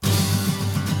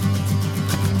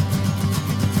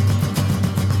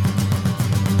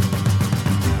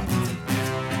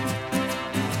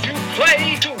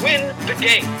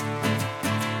game.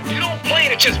 You don't play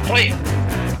it, just play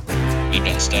it. We've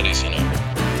done studies,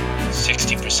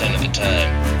 60% of the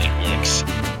time, it works.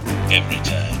 Every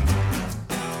time.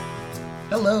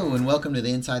 Hello, and welcome to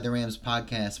the Inside the Rams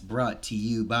podcast, brought to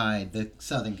you by the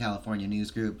Southern California News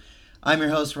Group. I'm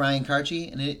your host, Ryan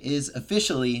Kartje, and it is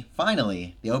officially,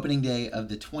 finally, the opening day of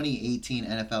the 2018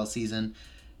 NFL season.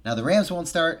 Now, the Rams won't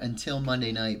start until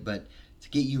Monday night, but to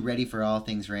get you ready for all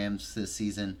things Rams this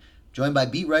season, joined by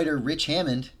beat writer Rich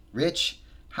Hammond. Rich,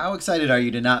 how excited are you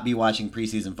to not be watching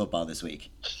preseason football this week?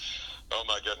 Oh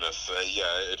my goodness!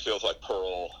 It feels like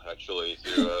parole actually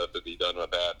to be done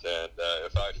with that. And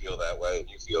if I feel that way and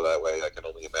you feel that way, I can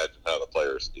only imagine how the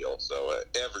players feel. So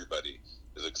everybody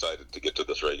is excited to get to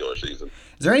this regular season.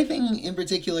 Is there anything in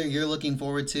particular you're looking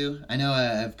forward to? I know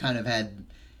I've kind of had,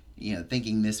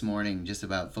 thinking this morning just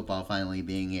about football finally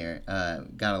being here.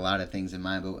 Got a lot of things in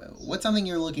mind, but what's something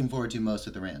you're looking forward to most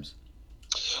with the Rams?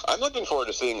 I'm looking forward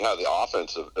to seeing how the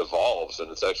offense evolves, and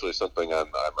it's actually something I'm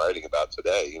writing about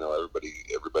today.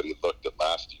 Everybody looked at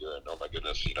last year, and oh my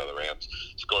goodness, the Rams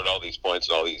scored all these points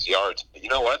and all these yards. But you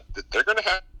know what? They're going to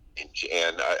have change,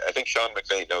 and I think Sean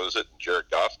McVay knows it, and Jared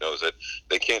Goff knows it.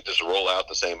 They can't just roll out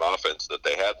the same offense that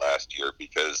they had last year,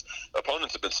 because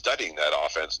opponents have been studying that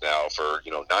offense now for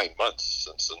 9 months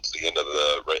since the end of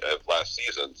last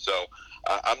season. So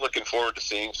I'm looking forward to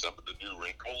seeing some of the new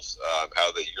wrinkles,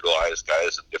 how they utilize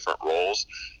guys in different roles,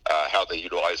 how they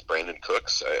utilize Brandon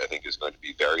Cooks, I think is going to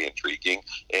be very intriguing,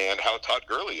 and how Todd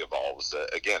Gurley evolves.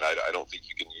 Again, I don't think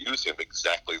you can use him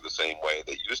exactly the same way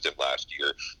they used him last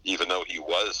year, even though he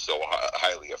was so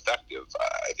highly effective.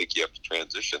 I think you have to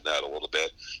transition that a little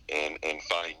bit and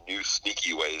find new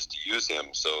sneaky ways to use him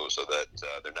so that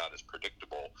they're not as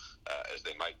predictable as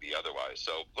they might be otherwise.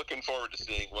 So looking forward to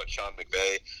seeing what Sean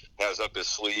McVay has up his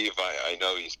sleeve. I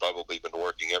know he's probably been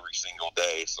working every single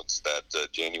day since that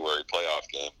January playoff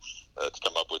game to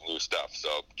come up with new stuff. So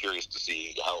curious to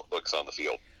see how it looks on the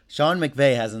field. Sean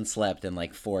McVay hasn't slept in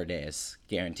like 4 days,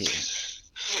 guaranteed.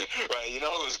 Right.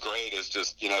 What was great is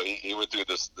just, he went through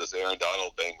this Aaron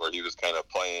Donald thing where he was kind of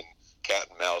playing cat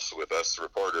and mouse with us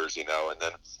reporters, and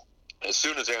then as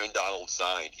soon as Aaron Donald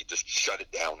signed, he just shut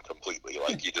it down completely.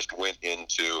 Like, he just went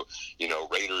into,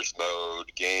 Raiders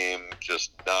mode, game,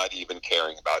 just not even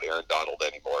caring about Aaron Donald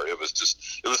anymore. It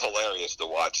was hilarious to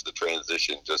watch the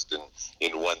transition just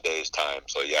in 1 day's time.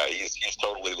 So, yeah, he's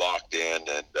totally locked in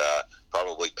and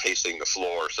probably pacing the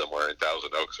floor somewhere in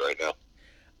Thousand Oaks right now.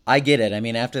 I get it. I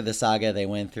mean, after the saga they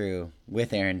went through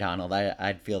with Aaron Donald,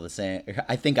 I'd feel the same.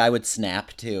 I think I would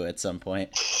snap, too, at some point.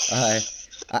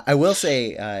 I will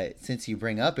say, since you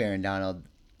bring up Aaron Donald,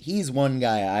 he's one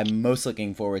guy I'm most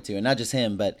looking forward to, and not just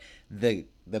him, but the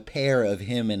pair of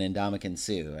him and Ndamukong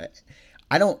Suh.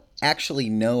 I don't actually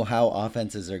know how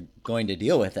offenses are going to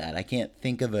deal with that. I can't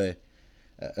think of a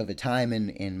time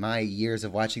in my years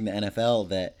of watching the NFL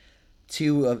that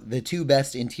the two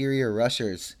best interior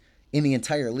rushers in the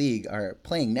entire league are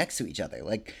playing next to each other.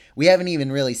 Like, we haven't even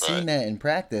really seen that in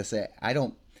practice. I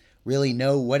don't really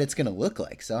know what it's going to look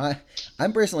like. So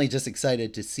I'm personally just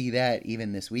excited to see that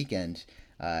even this weekend,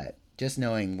 just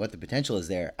knowing what the potential is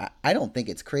there. I don't think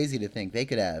it's crazy to think they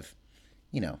could have,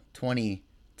 20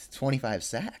 to 25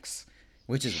 sacks,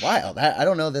 which is wild. I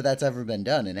don't know that that's ever been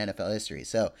done in NFL history.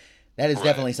 So that is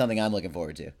definitely something I'm looking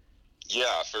forward to.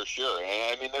 Yeah, for sure.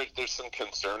 And I mean, there's some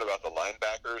concern about the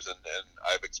linebackers, and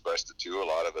I've expressed it too. A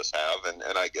lot of us have,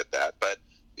 and I get that. But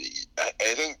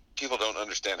I think people don't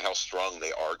understand how strong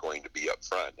they are going to be up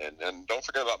front. And don't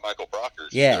forget about Michael Brockers.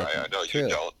 Yeah, I know true. You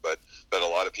don't, but a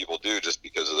lot of people do just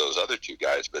because of those other two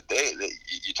guys. But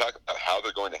you talk about how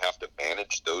they're going to have to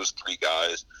manage those three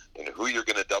guys and who you're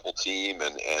going to double team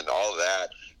and all of that.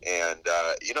 And,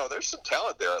 there's some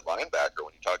talent there at linebacker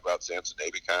when you talk about Samson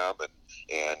Ebukam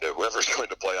and whoever's going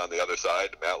to play on the other side,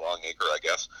 Matt Longacre, I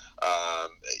guess.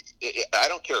 I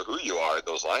don't care who you are,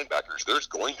 those linebackers, there's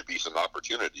going to be some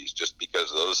opportunities just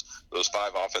because those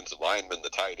five offensive linemen, the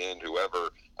tight end, whoever,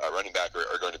 running back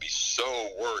are going to be so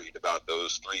worried about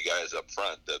those three guys up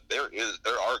front that there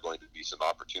are going to be some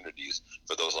opportunities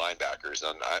for those linebackers.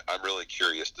 And I'm really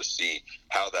curious to see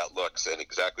how that looks and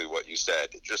exactly what you said,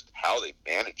 just how they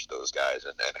manage those guys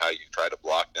and how you try to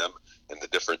block them and the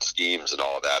different schemes and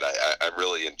all of that. I'm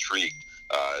really intrigued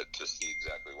to see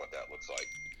exactly what that looks like.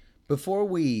 Before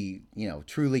we,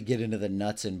 truly get into the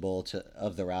nuts and bolts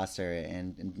of the roster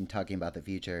and talking about the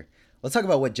future, let's talk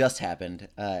about what just happened.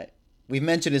 We've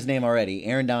mentioned his name already,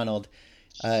 Aaron Donald.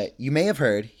 You may have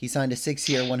heard he signed a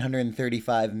 6-year,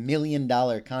 $135 million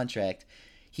contract.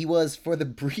 He was, for the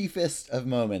briefest of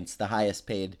moments, the highest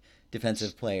paid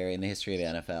defensive player in the history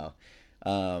of the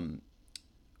NFL.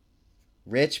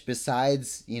 Rich,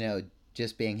 besides,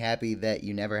 just being happy that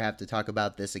you never have to talk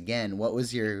about this again. What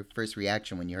was your first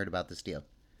reaction when you heard about this deal?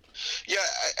 Yeah,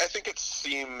 I think it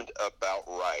seemed about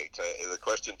right. The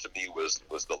question to me was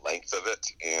the length of it,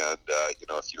 and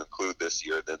if you include this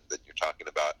year, then you're talking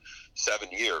about 7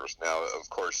 years. Now, of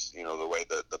course, the way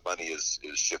that the money is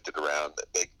shifted around,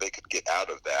 they could get out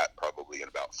of that probably in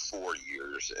about 4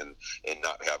 years and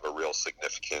not have a real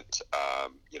significant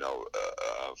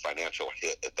financial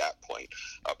hit at that point.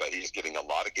 But he's getting a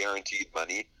lot of guaranteed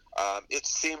money. It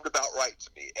seemed about right to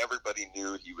me. Everybody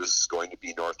knew he was going to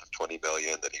be north of $20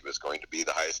 million, that he was going to be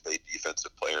the highest paid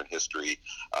defensive player in history.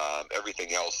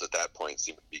 Everything else at that point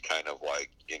seemed to be kind of like,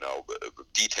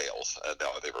 details.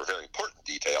 Now, they were very important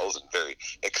details and very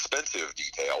expensive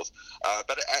details.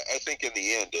 But I think in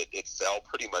the end, it fell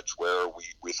pretty much where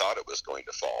we thought it was going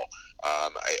to fall.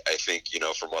 I think,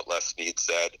 from what Les Snead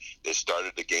said, they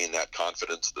started to gain that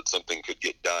confidence that something could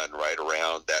get done right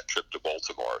around that trip to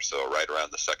Baltimore. So right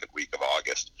around the second week of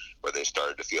August, where they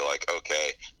started to feel like,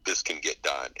 okay, this can get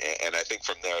done. And I think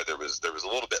from there was a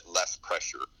little bit less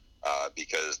pressure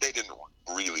because they didn't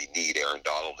really need Aaron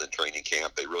Donald in training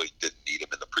camp. They really didn't need him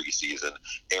in the preseason.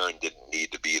 Aaron didn't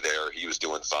need to be there. He was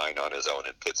doing fine on his own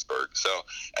in Pittsburgh. So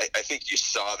I think you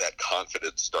saw that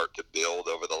confidence start to build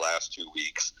over the last 2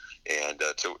 weeks, and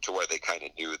to where they kind of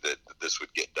knew that this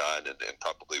would get done and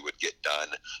probably would get done,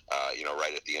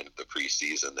 right at the end of the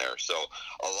preseason there. So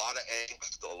a lot of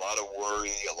angst, a lot of worry,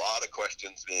 a lot of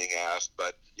questions being asked,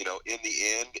 but in the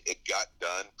end, it got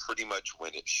done pretty much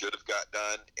when it should have got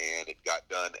done, and it got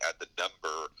done at the number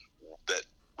that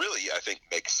really, I think,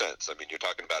 makes sense. I mean, you're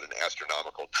talking about an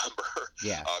astronomical number,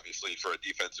 Yeah. obviously, for a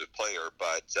defensive player,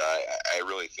 but I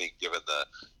really think given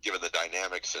the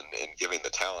dynamics and given the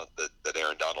talent that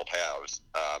Aaron Donald has,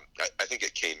 I think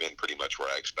it came in pretty much where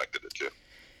I expected it to.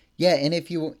 Yeah, and if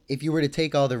you were to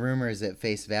take all the rumors at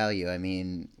face value, I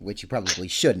mean, which you probably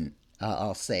shouldn't,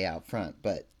 I'll say out front,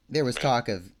 but there was talk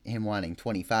of him wanting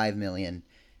 $25 million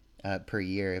per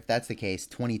year. If that's the case,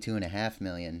 $22.5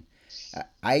 million.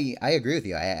 I agree with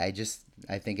you. I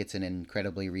think it's an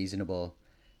incredibly reasonable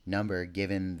number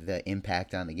given the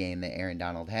impact on the game that Aaron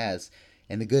Donald has.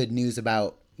 And the good news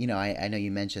about, I know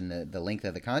you mentioned the length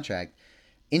of the contract.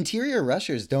 Interior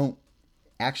rushers don't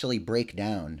actually break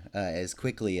down as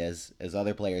quickly as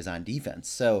other players on defense.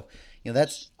 So,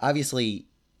 that's obviously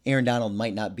Aaron Donald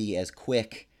might not be as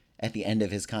quick at the end of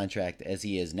his contract as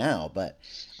he is now, but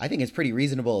I think it's pretty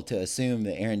reasonable to assume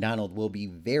that Aaron Donald will be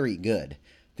very good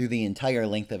through the entire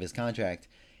length of his contract.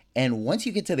 And once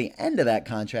you get to the end of that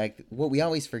contract, what we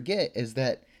always forget is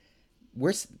that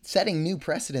we're setting new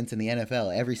precedents in the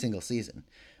NFL every single season.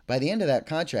 By the end of that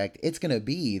contract, it's going to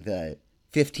be the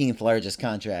 15th largest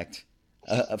contract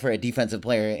for a defensive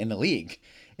player in the league.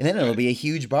 And then it'll be a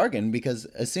huge bargain because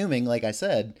assuming, like I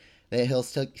said, that he'll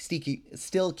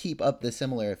still keep up the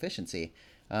similar efficiency.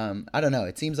 I don't know.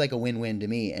 It seems like a win-win to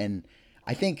me. And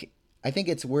I think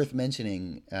it's worth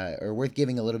mentioning or worth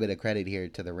giving a little bit of credit here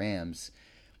to the Rams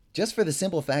just for the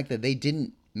simple fact that they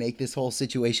didn't make this whole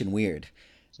situation weird.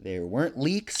 There weren't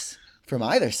leaks from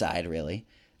either side, really.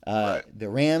 Right. The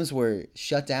Rams were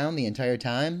shut down the entire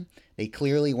time. They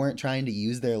clearly weren't trying to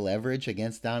use their leverage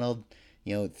against Donald,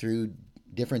 through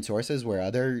different sources where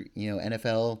other,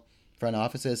 NFL front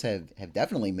offices have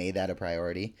definitely made that a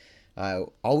priority.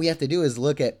 All we have to do is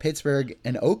look at Pittsburgh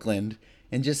and Oakland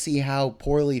and just see how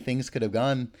poorly things could have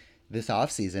gone this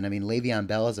offseason. I mean, Le'Veon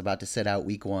Bell is about to sit out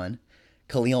week 1.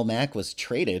 Khalil Mack was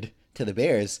traded to the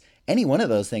Bears. Any one of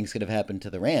those things could have happened to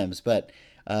the Rams, but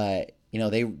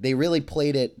they really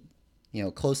played it,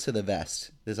 close to the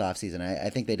vest this offseason. I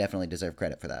think they definitely deserve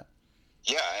credit for that.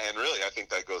 Yeah, and really, I think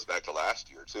that goes back to last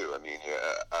year too. I mean,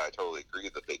 I totally agree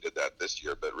that they did that this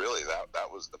year, but really,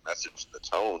 that was the message, the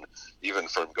tone, even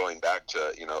from going back to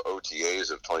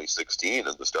OTAs of 2016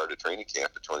 and the start of training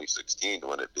camp of 2016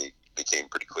 when it became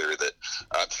pretty clear that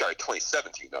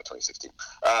 2017, not 2016.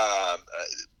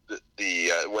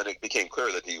 When it became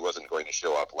clear that he wasn't going to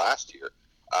show up last year.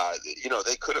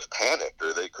 They could have panicked,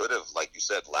 or they could have, like you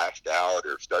said, lashed out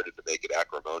or started to make it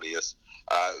acrimonious.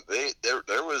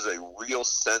 There was a real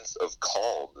sense of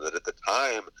calm that at the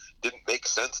time didn't make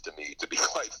sense to me, to be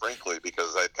quite frankly,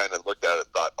 because I kind of looked at it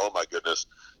and thought, oh my goodness,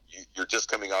 you're just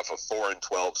coming off a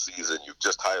 4-12 season. You've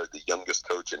just hired the youngest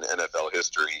coach in NFL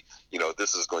history.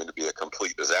 This is going to be a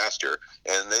complete disaster.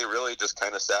 And they really just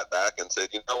kind of sat back and said,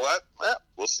 you know what?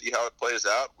 We'll see how it plays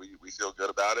out. We feel good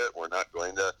about it. We're not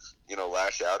going to,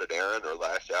 lash out at Aaron or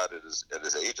lash out at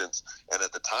his agents. And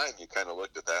at the time, you kind of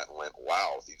looked at that and went,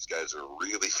 wow, these guys are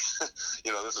really,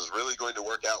 this is really going to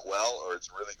work out well, or it's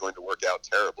really going to work out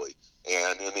terribly.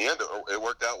 And in the end, it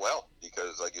worked out well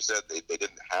because, like you said, they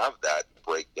didn't have that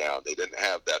breakdown down. They didn't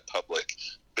have that public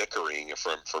bickering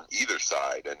from either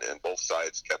side, and both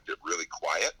sides kept it really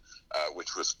quiet,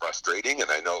 which was frustrating. And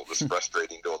I know it was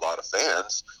frustrating to a lot of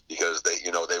fans because they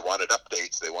wanted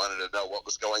updates, they wanted to know what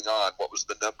was going on, what was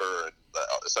the number, and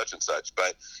such and such.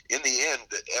 But in the end,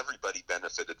 everybody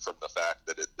benefited from the fact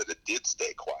that it did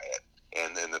stay quiet,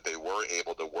 and that they were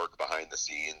able to work behind the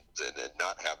scenes and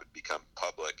not have it become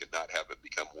public and not have it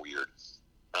become weird.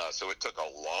 So it took a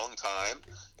long time,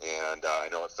 and I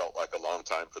know it felt like a long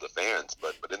time for the fans,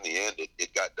 but in the end,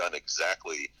 it got done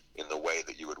exactly in the way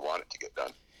that you would want it to get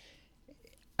done.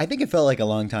 I think it felt like a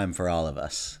long time for all of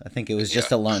us. I think it was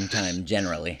just a long time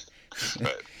generally.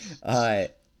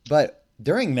 Right. But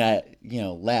during that,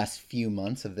 last few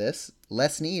months of this,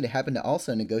 Les Snead happened to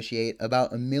also negotiate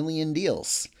about 1 million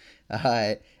deals,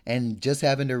 and just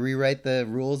happened to rewrite the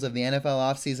rules of the NFL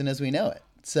offseason as we know it.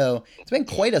 So it's been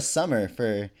quite a summer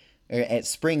at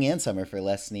spring and summer for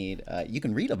Les Snead. You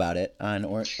can read about it on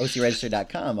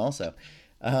OCRegister.com also.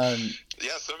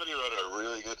 Yeah, somebody wrote a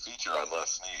really good feature on Les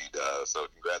Snead, so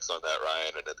congrats on that,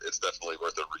 Ryan. And it's definitely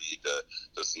worth a read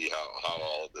to see how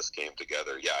all of this came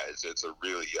together. Yeah, it's a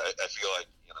really, I feel like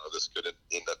this could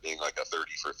end up being like a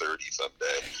 30 for 30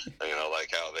 someday. Like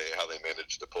how they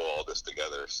managed to pull all this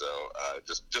together. So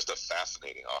just a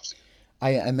fascinating offseason.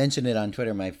 I mentioned it on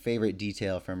Twitter. My favorite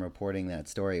detail from reporting that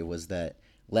story was that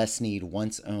Les Snead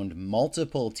once owned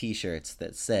multiple T-shirts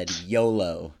that said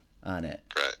YOLO on it.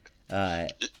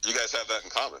 Right. You guys have that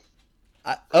in common.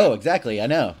 Oh, exactly. I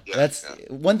know. Yeah, That's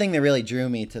one thing that really drew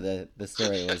me to the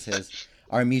story was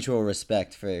our mutual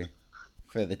respect for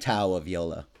the Tao of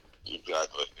YOLO.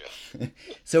 Exactly. Yeah.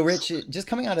 So, Rich, just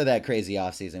coming out of that crazy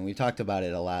offseason, we've talked about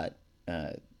it a lot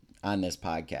on this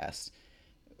podcast.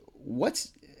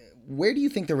 Where do you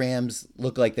think the Rams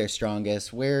look like they're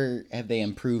strongest? Where have they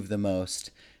improved the most?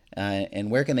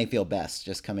 And where can they feel best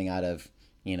just coming out of,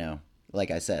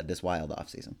 like I said, this wild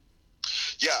offseason?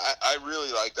 Yeah, I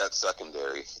really like that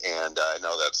secondary, and I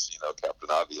know that's Captain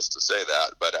Obvious to say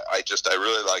that, but I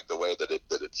really like the way that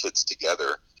it fits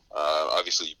together.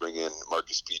 Obviously, you bring in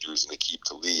Marcus Peters and Aqib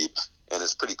Talib, and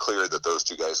it's pretty clear that those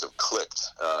two guys have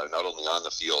clicked, not only on the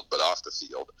field but off the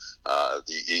field.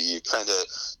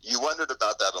 You wondered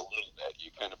about that a little bit.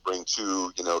 You kind of bring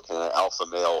two, kind of alpha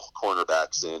male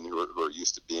cornerbacks in who are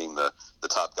used to being the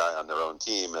top guy on their own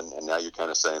team, and now you're kind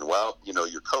of saying, well,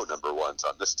 your co-number one's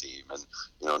on this team, and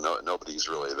nobody's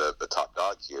really the top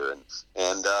dog here,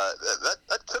 and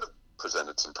that could have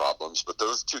presented some problems, but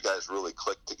those two guys really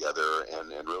clicked together and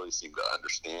really seem to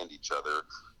understand each other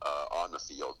on the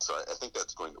field. So I think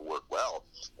that's going to work well.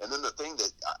 And then the thing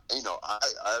that,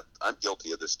 I'm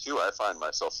guilty of this too. I find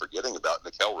myself forgetting about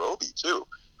Nickel Roby too,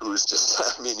 who's just,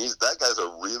 that guy's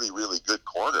a really, really good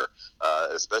corner,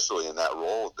 especially in that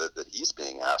role that he's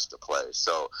being asked to play.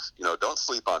 So, don't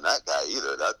sleep on that guy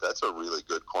either. That's a really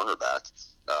good cornerback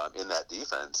in that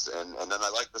defense. And then I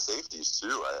like the safeties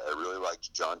too. I really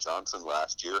liked John Johnson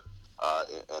last year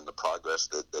and the progress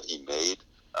that he made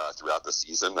throughout the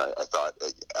season. I thought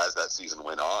as that season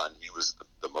went on, he was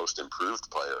the most improved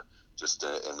player, just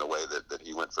in the way that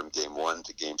he went from game 1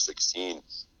 to game 16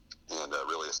 and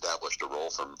really established a role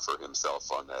for himself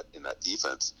in that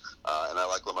defense. And I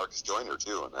like LaMarcus Joyner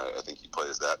too, and I think he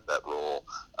plays that role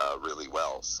really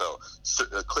well. So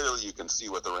clearly you can see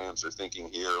what the Rams are thinking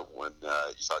here when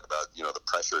you talk about the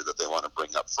pressure that they want to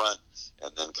bring up front,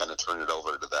 and then kind of turn it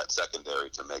over to that secondary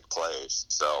to make plays.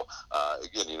 So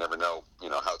again, you never know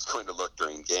how it's going to look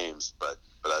during games, but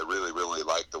I really, really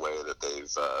like the way that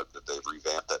they've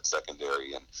revamped that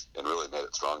secondary and really made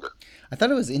it stronger. I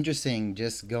thought it was interesting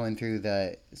just going through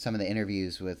some of the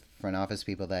interviews with front office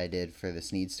people that I did for the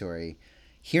Snead story,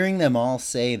 hearing them all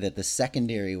say that the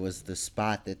secondary was the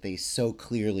spot that they so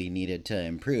clearly needed to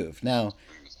improve. Now,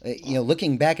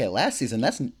 looking back at last season,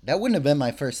 that wouldn't have been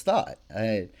my first thought.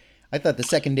 I thought the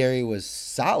secondary was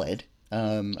solid.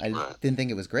 I didn't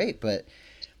think it was great, but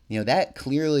that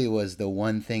clearly was the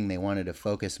one thing they wanted to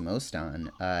focus most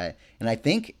on. And I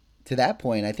think to that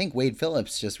point, Wade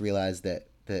Phillips just realized that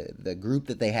the group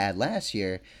that they had last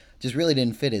year just really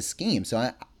didn't fit his scheme.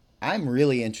 So I'm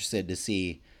really interested to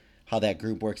see how that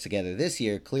group works together this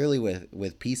year, clearly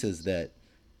with pieces that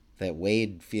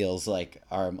Wade feels like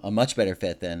are a much better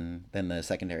fit than the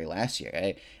secondary last year.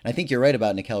 And I think you're right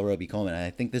about Nickel Roby-Coleman.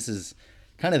 I think this is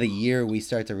kind of the year we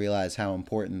start to realize how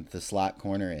important the slot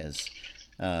corner is.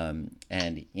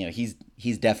 And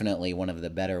he's definitely one of the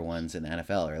better ones in the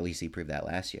NFL, or at least he proved that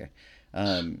last year.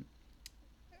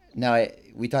 Now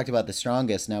we talked about the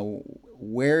strongest. Now,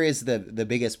 where is the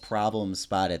biggest problem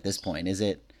spot at this point? Is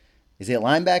it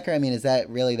linebacker? Is that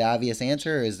really the obvious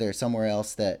answer, or is there somewhere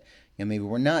else that maybe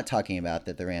we're not talking about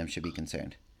that the Rams should be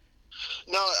concerned?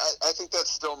 No, I think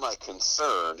that's still my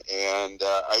concern, and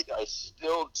I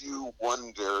still do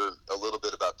wonder a little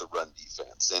bit about the run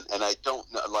defense, and I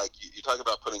don't know, like, you talk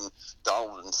about putting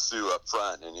Donald and Sue up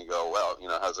front, and you go, well,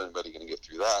 how's anybody going to get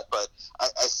through that? But I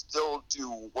still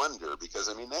do wonder, because,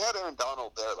 I mean, they had Aaron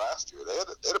Donald there last year. They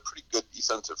had a pretty good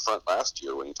defensive front last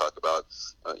year when you talk about,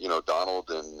 Donald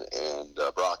and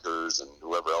Brockers and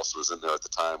whoever else was in there at the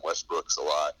time, Westbrook's a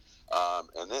lot.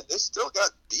 And they still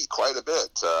got beat quite a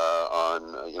bit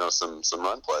on some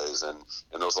run plays, and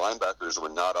those linebackers were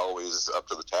not always up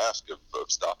to the task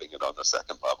of stopping it on the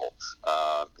second level.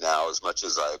 Now, as much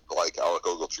as I like Alec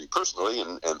Ogletree personally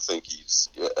and think he's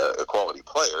a quality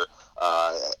player,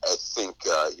 I think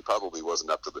he probably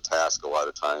wasn't up to the task a lot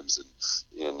of times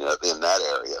in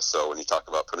that area. So when you talk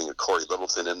about putting a Corey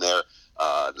Littleton in there,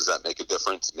 does that make a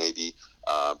difference? Maybe.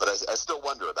 But I still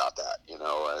wonder about that.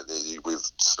 We've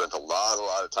spent a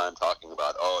lot of time talking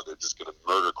about, they're just going to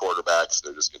murder quarterbacks.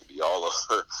 They're just going to be all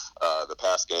over the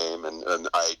pass game. And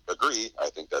I agree. I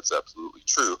think that's absolutely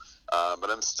true. But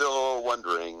I'm still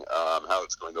wondering how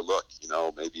it's going to look,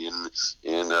 maybe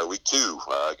in week 2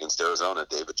 against Arizona,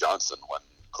 David Johnson, when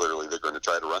clearly they're going to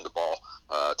try to run the ball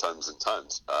tons and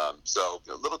tons. So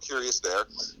a little curious there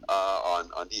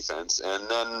on defense. And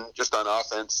then just on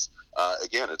offense,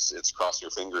 again, it's cross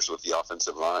your fingers with the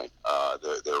offensive line.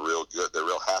 They're real good. They're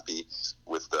real happy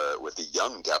with the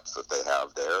young depth that they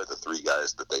have there. The 3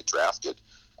 guys that they drafted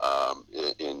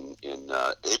in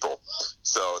April,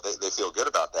 so they feel good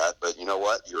about that. But you know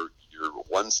what? You're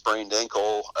one sprained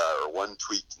ankle or one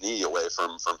tweaked knee away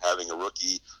from having a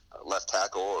rookie left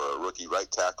tackle or a rookie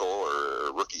right tackle or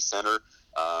a rookie center.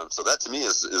 So that to me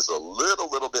is a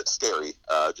little bit scary,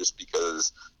 just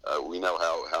because we know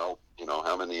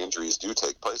how many injuries do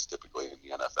take place typically in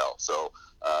the NFL. So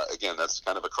again, that's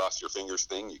kind of a cross your fingers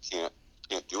thing. You can't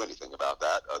do anything about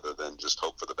that other than just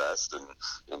hope for the best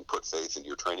and put faith in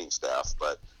your training staff.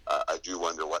 But I do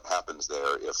wonder what happens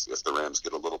there if the Rams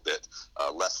get a little bit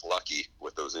less lucky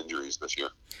with those injuries this year.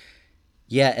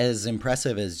 Yeah, as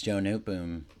impressive as Joe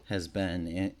Noteboom has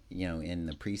been, in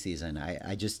the preseason,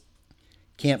 I just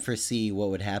can't foresee what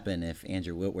would happen if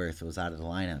Andrew Whitworth was out of the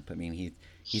lineup. I mean,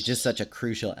 he's just such a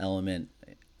crucial element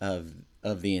of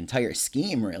the entire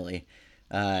scheme, really.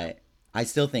 I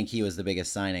still think he was the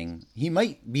biggest signing. He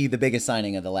might be the biggest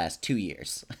signing of the last 2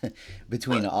 years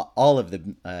between all of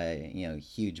the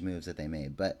huge moves that they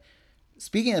made. But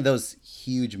speaking of those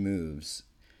huge moves,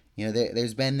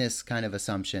 there's been this kind of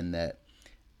assumption that,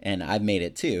 and I've made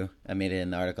it too. I made it in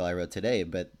the article I wrote today,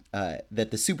 but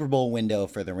that the Super Bowl window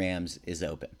for the Rams is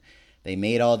open. They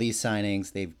made all these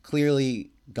signings. They've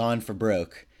clearly gone for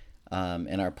broke,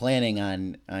 and are planning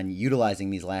on utilizing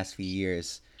these last few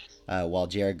years while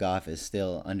Jared Goff is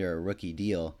still under a rookie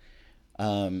deal.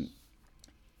 From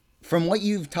what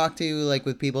you've talked to, like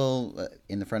with people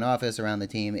in the front office around the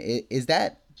team, is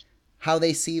that how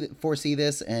they foresee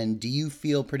this? And do you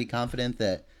feel pretty confident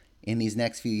that in these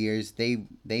next few years they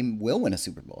will win a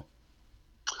Super Bowl?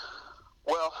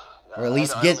 Well, or at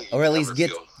least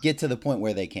get to the point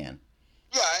where they can.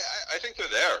 Yeah, I think they're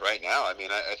there right now. I mean,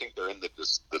 I think they're in the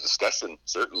discussion,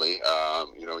 certainly.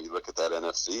 You look at that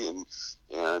NFC, and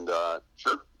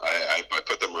sure, I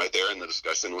put them right there in the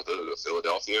discussion with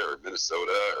Philadelphia or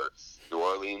Minnesota or New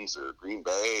Orleans or Green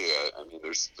Bay. I mean,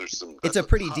 there's some. It's a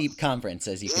pretty deep conference,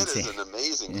 as you can see. It is an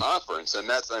amazing conference, and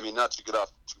that's, not to get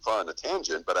off too far on a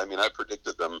tangent, but I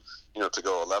predicted them, to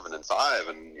go 11-5,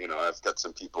 and I've got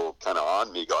some people kind of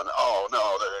on me going, oh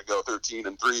no, they're going to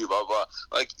go 13-3, blah blah.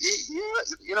 Like,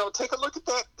 take a look at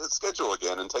that schedule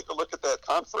again, and take a look at that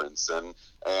conference, and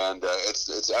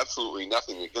it's absolutely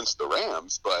nothing against the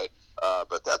Rams, but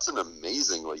that's an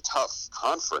amazingly tough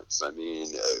conference. I mean,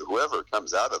 whoever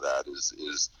comes out of that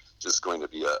is just going to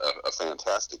be a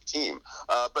fantastic team.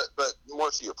 But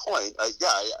more to your point, I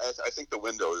think the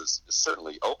window is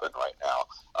certainly open right now.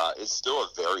 It's still a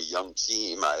very young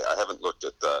team. I haven't looked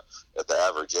at the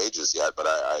average ages yet, but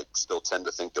I still tend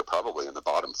to think they're probably in the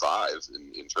bottom 5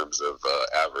 in terms of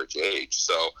average age.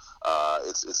 So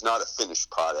it's not a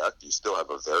finished product. You still have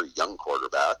a very young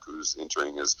quarterback who's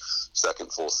entering his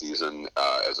second full season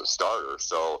as a starter.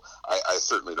 So I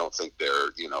certainly don't think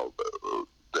they're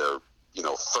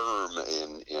firm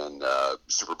in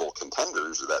Super Bowl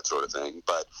contenders or that sort of thing,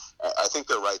 but I think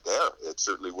they're right there. It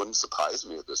certainly wouldn't surprise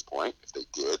me at this point if they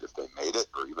did, if they made it,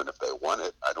 or even if they won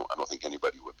it. I don't think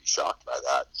anybody would be shocked by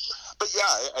that. But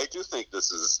yeah, I do think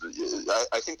this is.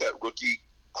 I think that rookie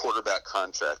quarterback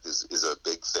contract is a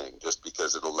big thing, just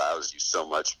because it allows you so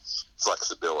much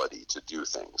flexibility to do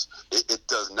things. It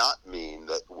does not mean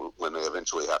that when they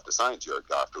eventually have to sign Jared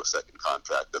Goff to a second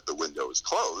contract that the window is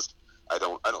closed. I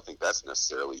don't think that's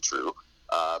necessarily true.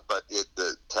 But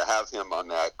to have him on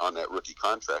that rookie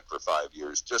contract for 5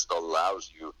 years just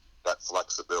allows you that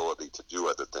flexibility to do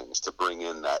other things, to bring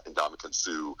in that Ndamukong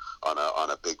Suh on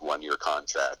a big 1-year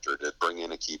contract, or to bring in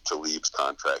Aqib Talib's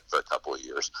contract for a couple of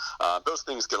years. Those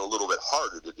things get a little bit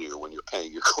harder to do when you're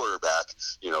paying your quarterback,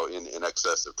 in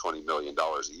excess of $20 million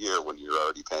a year, when you're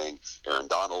already paying Aaron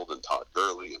Donald and Todd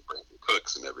Gurley and Brandon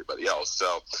Cooks and everybody else.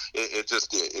 So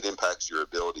it impacts your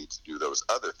ability to do those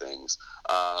other things.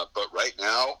 But right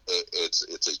now,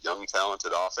 it's a young,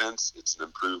 talented offense. It's an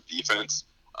improved defense.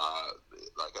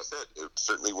 Like I said, it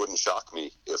certainly wouldn't shock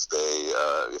me if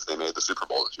they made the Super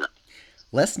Bowl this year.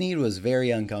 Les Snead was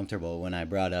very uncomfortable when I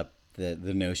brought up the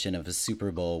notion of a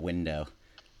Super Bowl window.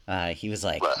 He was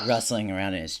like rustling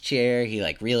around in his chair. He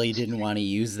like really didn't want to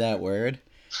use that word.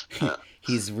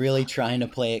 He's really trying to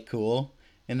play it cool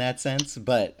in that sense,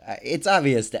 but it's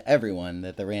obvious to everyone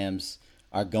that the Rams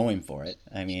are going for it.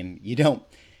 I mean, you don't,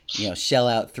 shell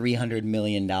out $300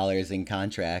 million in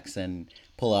contracts and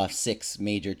pull off 6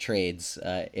 major trades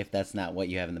if that's not what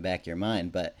you have in the back of your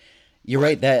mind. But you're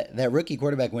right, that rookie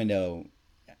quarterback window,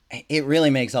 it really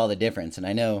makes all the difference. And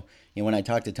I know, when I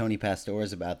talked to Tony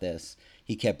Pastores about this,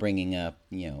 he kept bringing up,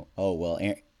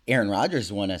 Aaron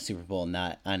Rodgers won a Super Bowl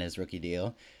not on his rookie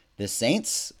deal. The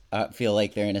Saints feel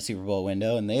like they're in a Super Bowl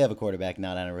window and they have a quarterback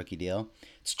not on a rookie deal.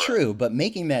 It's true, but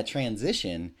making that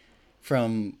transition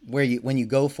from when you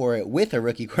go for it with a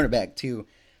rookie quarterback to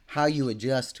how you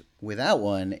adjust without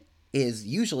one is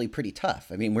usually pretty tough.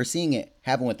 I mean, we're seeing it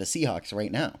happen with the Seahawks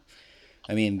right now.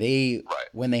 I mean,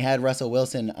 when they had Russell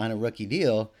Wilson on a rookie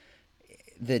deal,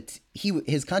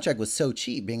 his contract was so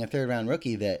cheap, being a 3rd-round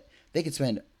rookie, that they could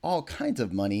spend all kinds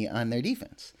of money on their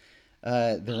defense.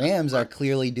 The Rams are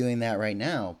clearly doing that right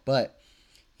now, but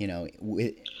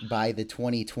by the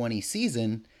 2020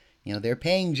 season, they're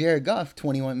paying Jared Goff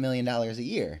 $21 million a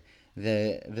year.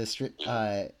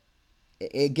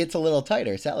 It gets a little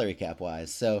tighter salary cap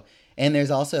wise. So, and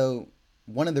there's also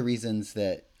one of the reasons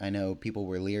that I know people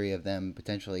were leery of them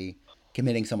potentially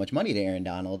committing so much money to Aaron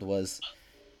Donald was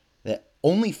that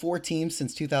only 4 teams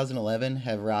since 2011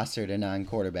 have rostered a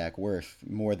non-quarterback worth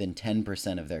more than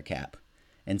 10% of their cap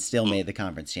and still made the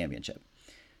conference championship.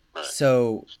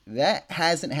 So that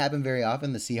hasn't happened very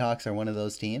often. The Seahawks are one of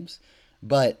those teams,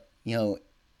 but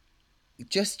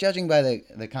just judging by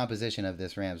the composition of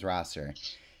this Rams roster,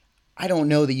 I don't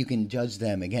know that you can judge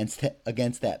them against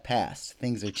that past.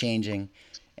 Things are changing,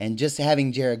 and just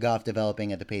having Jared Goff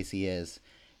developing at the pace he is,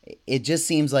 it just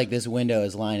seems like this window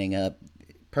is lining up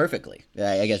perfectly.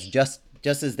 I guess just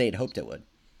as they'd hoped it would.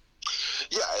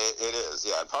 Yeah, it is.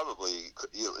 Yeah, and probably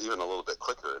even a little bit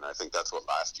quicker. And I think that's what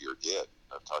last year did.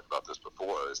 I've talked about this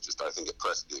before. It's just I think it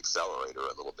pressed the accelerator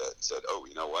a little bit and said, oh,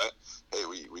 you know what? Hey,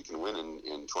 we can win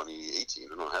in 2018.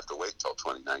 We don't have to wait till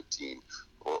 2019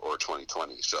 or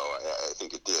 2020. So I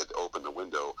think it did open the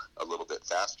window a little bit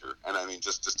faster. And I mean,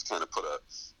 just to kind of put a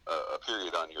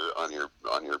period on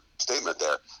your statement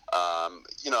there.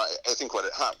 I think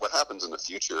what happens in the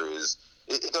future is.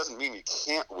 It doesn't mean you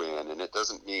can't win, and it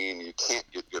doesn't mean you can't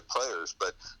get good players,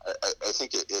 but I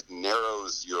think it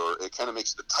narrows it kind of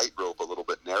makes the tightrope a little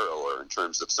bit narrower in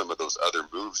terms of some of those other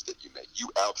moves that you make. You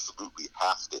absolutely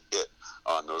have to hit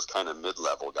on those kind of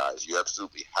mid-level guys. You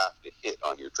absolutely have to hit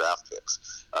on your draft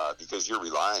picks because you're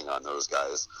relying on those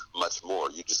guys much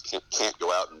more. You just can't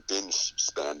go out and binge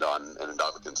spend on an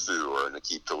Ndamukong Suh or an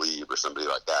Aqib Talib or somebody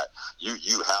like that.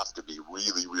 You have to be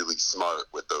really, really smart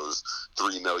with those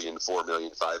 $3 million, $4 million,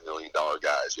 $5 million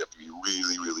guys. You have to be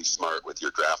really, really smart with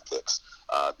your draft picks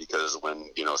because when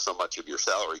so much of your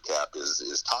salary cap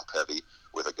is top heavy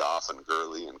with a Goff and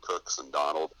Gurley and Cooks and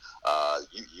Donald,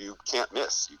 you can't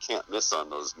miss. You can't miss on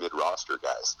those mid roster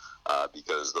guys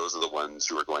because those are the ones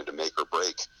who are going to make or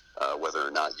break whether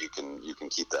or not you can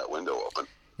keep that window open.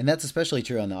 And that's especially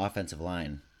true on the offensive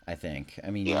line, I think.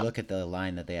 I mean, you look at the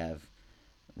line that they have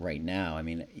right now. I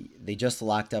mean, they just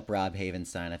locked up Rob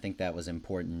Havenstein. I think that was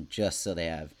important just so they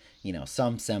have,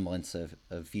 some semblance of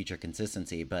future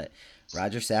consistency. But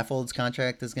Roger Saffold's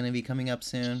contract is going to be coming up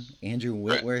soon. Andrew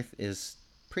Whitworth is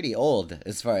pretty old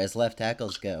as far as left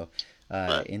tackles go,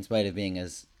 in spite of being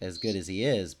as good as he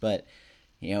is. But,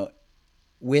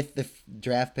 with the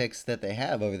draft picks that they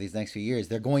have over these next few years,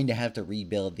 they're going to have to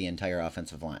rebuild the entire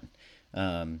offensive line.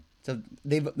 So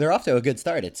they're off to a good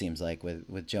start, it seems like,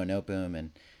 with Joe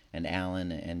Noteboom and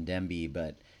Allen and Demby.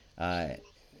 But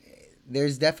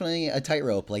there's definitely a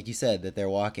tightrope, like you said, that they're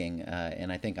walking.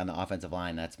 And I think on the offensive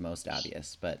line, that's most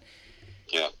obvious. But,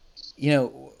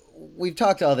 we've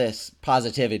talked all this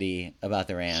positivity about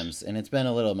the Rams, and it's been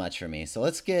a little much for me. So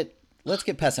let's get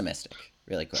pessimistic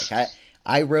really quick.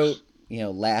 I wrote,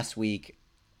 last week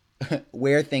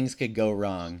where things could go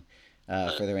wrong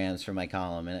for the Rams for my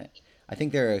column, and I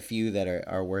think there are a few that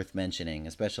are worth mentioning,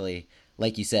 especially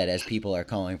like you said, as people are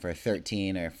calling for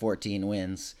 13 or 14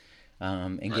 wins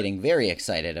and getting very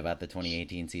excited about the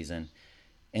 2018 season.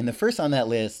 And the first on that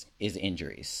list is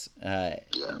injuries.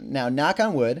 Now, knock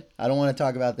on wood, I don't want to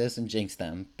talk about this and jinx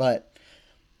them, but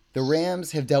the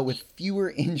Rams have dealt with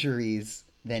fewer injuries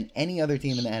than any other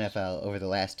team in the NFL over the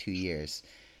last 2 years.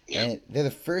 And they're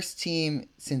the first team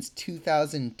since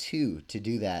 2002 to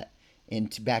do that in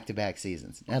back-to-back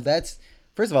seasons. Now,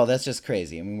 first of all, that's just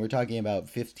crazy. I mean, we're talking about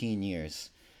 15 years.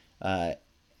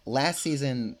 Last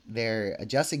season, their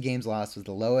adjusted games lost was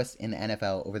the lowest in the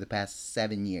NFL over the past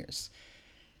 7 years.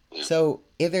 So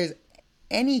if there's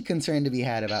any concern to be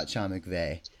had about Sean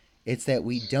McVay, it's that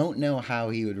we don't know how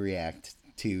he would react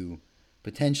to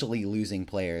potentially losing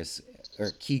players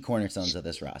or key cornerstones of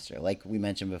this roster. Like we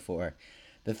mentioned before,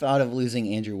 the thought of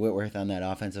losing Andrew Whitworth on that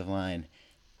offensive line,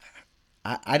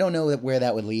 I don't know where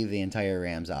that would leave the entire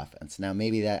Rams offense. Now,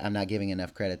 maybe that I'm not giving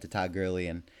enough credit to Todd Gurley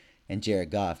and Jared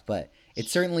Goff, but it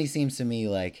certainly seems to me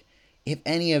like if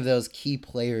any of those key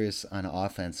players on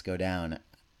offense go down,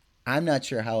 I'm not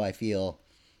sure how I feel,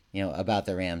 about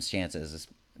the Rams' chances.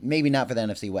 Maybe not for the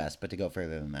NFC West, but to go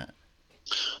further than that.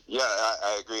 Yeah,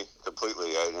 I agree completely.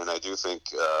 And I do think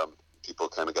people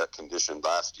kind of got conditioned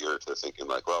last year to thinking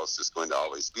like, well, it's just going to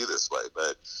always be this way.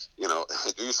 But,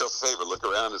 do yourself a favor, look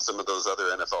around at some of those other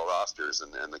NFL rosters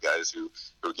and the guys who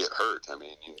get hurt. I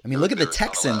mean, look at the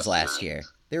Texans last year.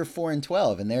 They were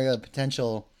 4-12, and they're a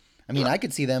potential. I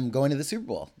could see them going to the Super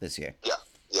Bowl this year. Yeah,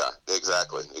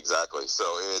 exactly. So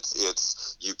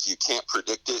it's you can't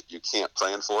predict it, you can't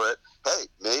plan for it. Hey,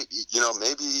 maybe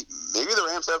the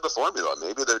Rams have the formula.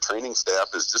 Maybe their training staff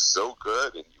is just so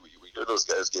good, and we hear those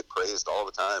guys get praised all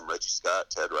the time. Reggie Scott,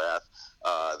 Ted Rath,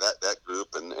 that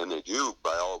group, and they do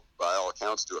by all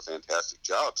accounts do a fantastic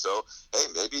job. So hey,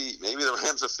 maybe the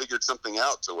Rams have figured something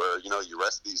out to where you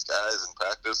rest these guys in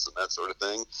practice and that sort of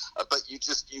thing. But you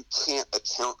can't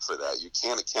account for that. You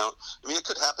can't account. It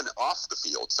could happen off the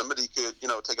field. Somebody could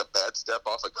take a bad step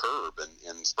off a curb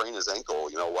and sprain his ankle.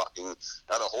 Walking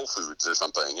out of Whole Foods or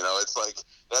something. It's like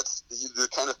that's the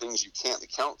kind of things you can't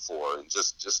account for, and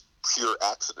just pure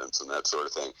accidents and that sort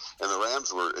of thing. And the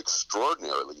Rams were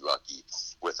extraordinarily lucky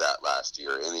with that last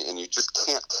year, and you just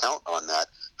can't count on that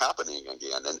happening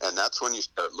again. And that's when you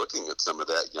start looking at some of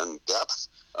that young depth.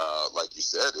 Like you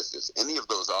said, if any of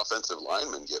those offensive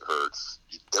linemen get hurt,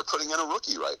 they're putting in a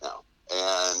rookie right now,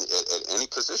 and at any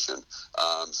position.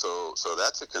 So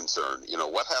that's a concern.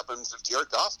 What happens if Jared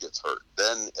Goff gets hurt?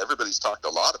 Then everybody's talked a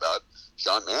lot about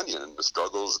Sean McVay and the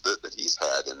struggles that he's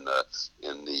had in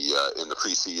the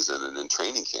preseason and in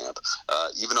training camp.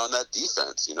 Even on that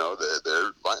defense,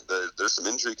 there's some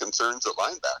injury concerns at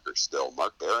linebacker still.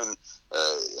 Mark Barron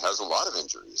has a lot of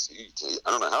injuries.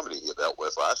 I don't know how many he dealt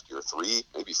with last year, 3,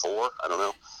 maybe 4. I don't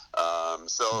know.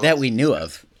 So that we knew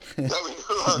of. Yeah,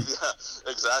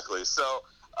 exactly. So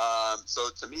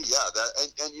to me,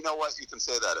 and you know what? You can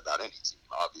say that about any team.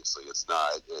 Obviously, it's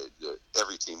not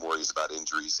every team worries about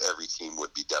injuries. Every team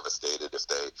would be devastated if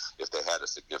they had a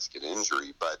significant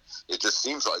injury. But it just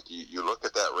seems like you look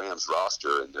at that Rams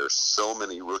roster, and there's so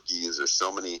many rookies. There's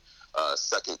so many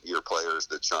second-year players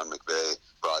that Sean McVay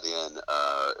brought in,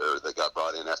 or that got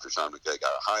brought in after Sean McVay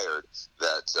got hired,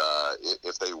 that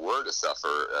if they were to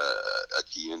suffer a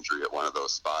key injury at one of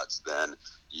those spots, then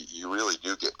you really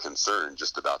do get concerned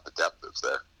just about the depth that's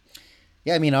there.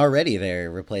 Yeah, already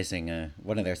they're replacing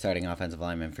one of their starting offensive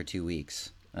linemen for 2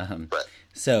 weeks. Right.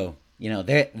 So,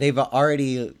 they're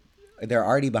already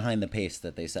behind the pace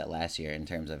that they set last year in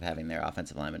terms of having their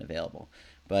offensive linemen available.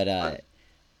 But, right.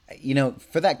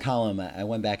 For that column, I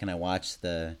went back and I watched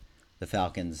the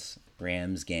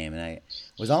Falcons-Rams game, and I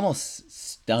was almost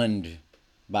stunned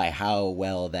by how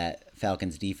well that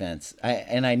Falcons defense.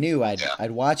 I knew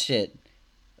I'd watched it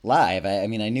live. I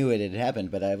knew it had happened,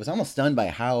 but I was almost stunned by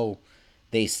how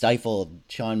they stifled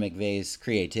Sean McVay's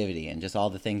creativity and just all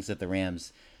the things that the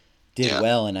Rams did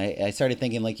well. And I started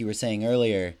thinking, like you were saying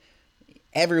earlier,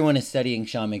 everyone is studying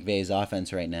Sean McVay's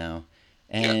offense right now.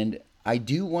 And I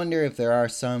do wonder if there are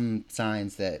some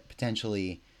signs that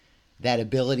potentially that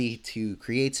ability to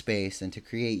create space and to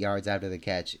create yards after the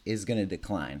catch is going to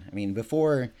decline.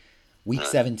 Before week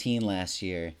 17 last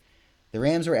year, the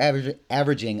Rams were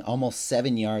averaging almost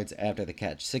 7 yards after the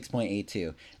catch,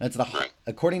 6.82. That's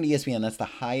according to ESPN, that's the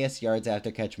highest yards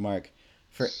after catch mark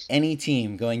for any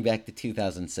team going back to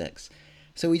 2006.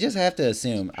 So we just have to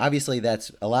assume, obviously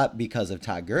that's a lot because of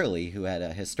Todd Gurley, who had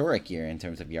a historic year in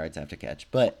terms of yards after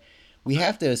catch, but we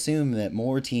have to assume that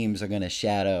more teams are going to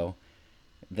shadow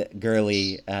the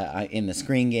Gurley in the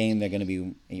screen game. They're going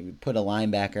to be put a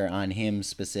linebacker on him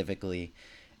specifically.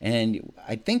 And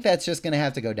I think that's just going to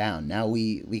have to go down. Now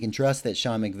we can trust that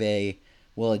Sean McVay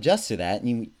will adjust to that.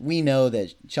 And we know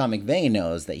that Sean McVay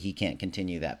knows that he can't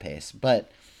continue that pace. But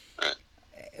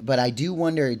I do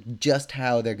wonder just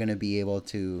how they're going to be able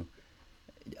to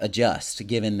adjust,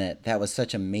 given that was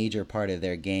such a major part of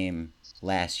their game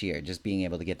last year, just being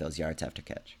able to get those yards after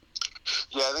catch.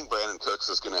 Yeah, I think Brandon Cooks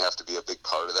is going to have to be a big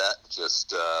part of that. Just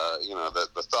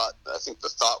the thought. I think the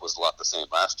thought was a lot the same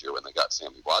last year when they got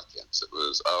Sammy Watkins. It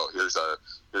was, here's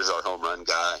our home run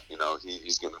guy.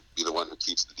 He's going to be the one who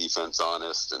keeps the defense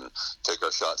honest and take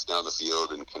our shots down the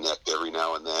field and connect every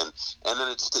now and then. And then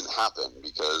it just didn't happen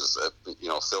because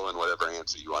fill in whatever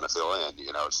answer you want to fill in.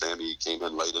 Sammy came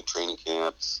in late in training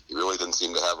camp. He really didn't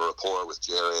seem to have a rapport with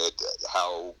Jared.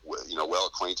 How well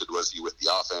acquainted was he with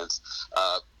the offense?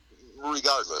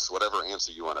 Regardless, whatever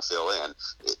answer you want to fill in,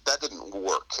 that didn't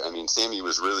work. I mean, Sammy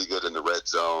was really good in the red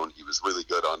zone. He was really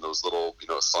good on those little,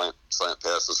 slant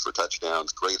passes for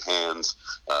touchdowns, great hands,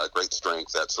 great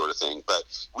strength, that sort of thing. But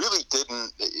really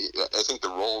didn't, I think the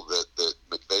role that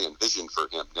McVay envisioned for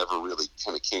him never really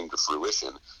kind of came to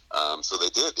fruition. So they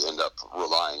did end up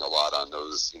relying a lot on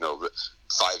those,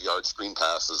 5-yard screen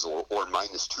passes or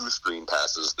 -2 screen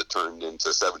passes that turned into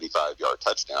 75-yard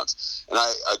touchdowns. And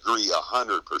I agree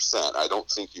 100%. I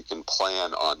don't think you can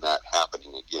plan on that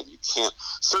happening again. You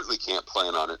certainly can't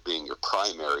plan on it being your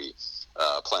primary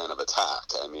plan of attack.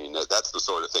 I mean, that's the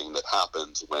sort of thing that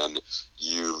happens when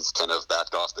you've kind of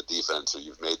backed off the defense or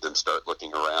you've made them start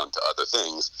looking around to other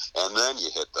things, and then you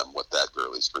hit them with that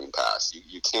Gurley screen pass.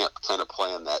 You can't kind of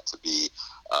plan that to be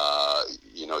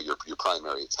your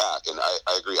primary attack. And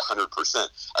I agree 100%.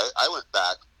 I went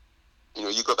back,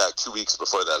 you go back 2 weeks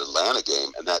before that Atlanta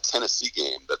game and that Tennessee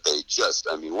game that they just,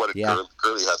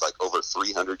 Gurley had like over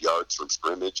 300 yards from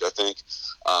scrimmage, I think.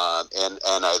 And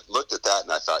I looked at that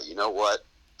and I thought, you know what?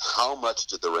 How much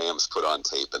did the Rams put on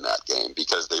tape in that game?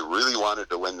 Because they really wanted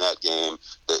to win that game.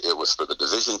 It was for the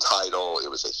division title.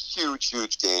 It was a huge,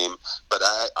 huge game. But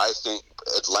I think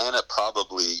Atlanta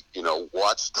probably,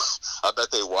 watched. I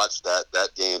bet they watched that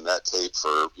game, that tape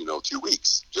for 2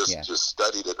 weeks. Just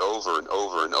studied it over and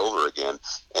over and over again.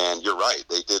 And you're right.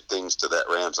 They did things to that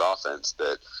Rams offense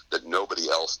that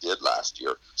nobody else did last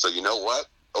year. So you know what?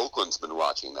 Oakland's been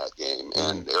watching that game,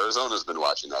 and Arizona's been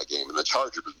watching that game, and the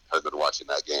Chargers have been watching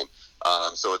that game.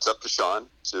 So it's up to Sean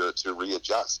to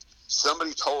readjust.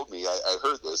 Somebody told me, I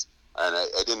heard this, and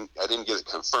I didn't get it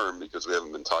confirmed because we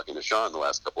haven't been talking to Sean the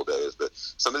last couple of days, but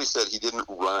somebody said he didn't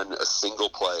run a single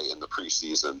play in the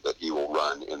preseason that he will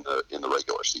run in the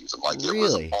regular season. Like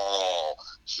really? It was all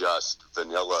just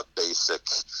vanilla, basic,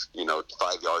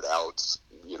 5-yard outs,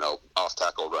 off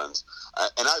tackle runs,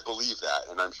 and I believe that,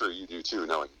 and I'm sure you do too,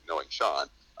 knowing Sean.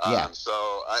 So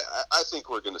I think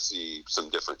we're going to see some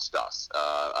different stuff.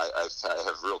 I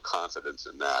have real confidence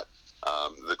in that.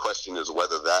 The question is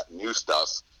whether that new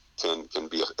stuff can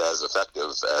be as effective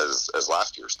as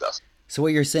last year's stuff. So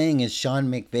what you're saying is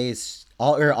Sean McVay's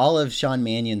all of Sean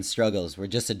Mannion's struggles were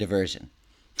just a diversion.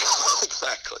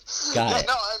 Exactly. Got it.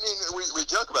 No, I mean we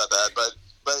joke about that, but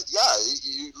yeah,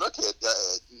 you look at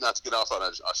not to get off on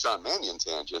a Sean Mannion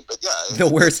tangent, but yeah, the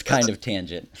worst kind of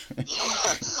tangent.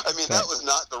 I mean, that was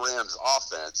not the Rams'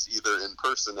 offense, either in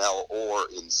personnel or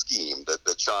in scheme,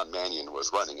 that Sean Mannion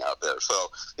was running out there.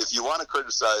 So if you want to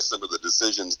criticize some of the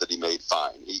decisions that he made,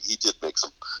 fine. He did make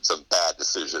some bad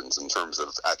decisions in terms of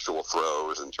actual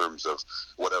throws, in terms of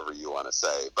whatever you want to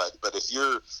say. But if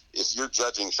you're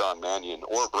judging Sean Mannion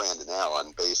or Brandon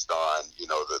Allen based on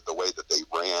the way that they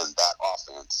ran that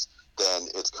offense, then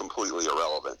it's completely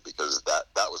irrelevant because that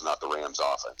was not the Rams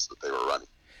offense that they were running.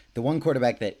 The one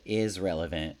quarterback that is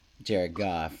relevant, Jared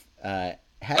Goff, had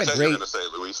I a great. You were going to say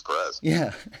Luis Perez.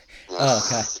 Yeah. Oh,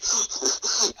 okay.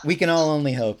 We can all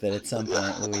only hope that at some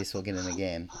point Luis will get in the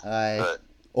game,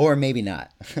 or maybe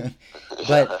not.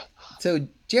 But so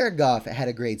Jared Goff had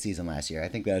a great season last year. I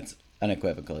think that's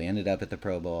unequivocal. He ended up at the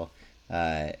Pro Bowl.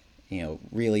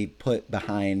 Really put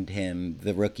behind him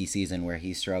the rookie season where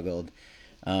he struggled.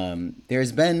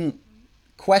 There's been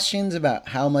questions about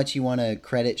how much you want to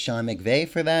credit Sean McVay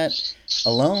for that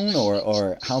alone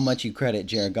or how much you credit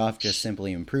Jared Goff just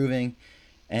simply improving.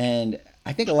 And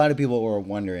I think a lot of people were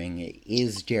wondering,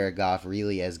 is Jared Goff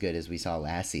really as good as we saw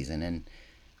last season? And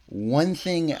one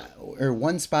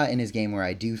spot in his game where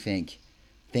I do think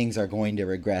things are going to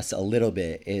regress a little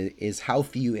bit is how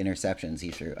few interceptions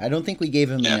he threw. I don't think we gave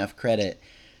him enough credit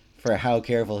for how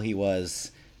careful he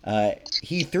was.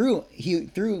 He threw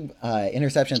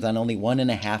interceptions on only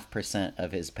 1.5%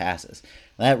 of his passes.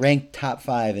 That ranked top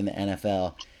 5 in the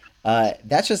NFL.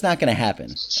 That's just not going to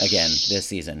happen again this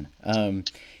season.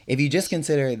 If you just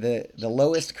consider the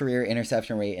lowest career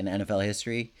interception rate in NFL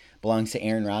history belongs to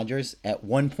Aaron Rodgers at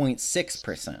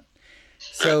 1.6%.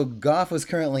 So Goff was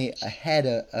currently ahead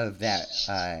of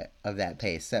that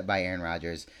pace set by Aaron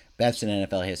Rodgers, best in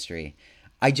NFL history.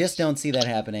 I just don't see that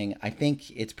happening. I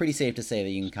think it's pretty safe to say that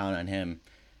you can count on him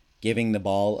giving the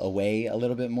ball away a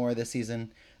little bit more this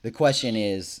season. The question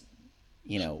is,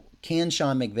 can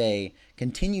Sean McVay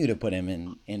continue to put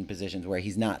him in positions where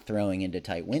he's not throwing into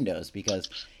tight windows? Because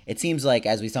it seems like,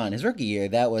 as we saw in his rookie year,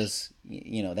 that was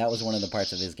one of the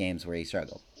parts of his games where he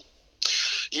struggled.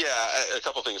 Yeah, a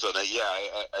couple things on that. Yeah,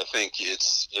 I think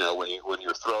it's, when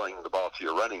you're throwing the ball to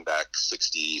your running back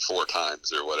 64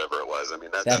 times or whatever it was. I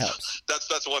mean, that helps.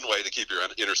 That's one way to keep your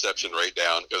interception rate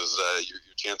down, because your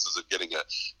chances of getting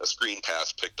a screen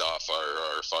pass picked off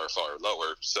are far, far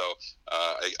lower. So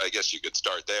I guess you could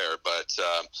start there. But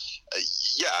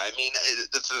yeah, I mean,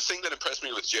 the thing that impressed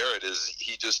me with Jared is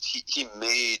he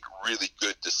made really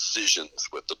good decisions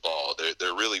with the ball.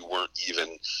 There really weren't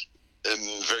even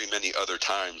very many other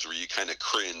times where you kind of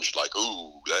cringed, like,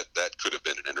 ooh, that could have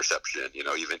been an interception,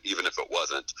 even if it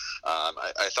wasn't.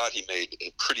 I thought he made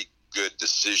pretty good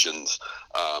decisions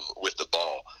with the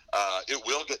ball. It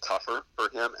will get tougher for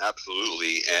him,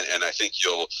 absolutely, and I think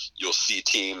you'll see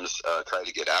teams try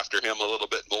to get after him a little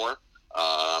bit more.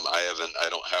 I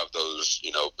don't have those,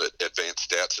 but advanced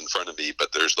stats in front of me,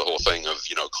 but there's the whole thing of,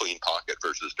 clean pocket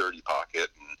versus dirty pocket,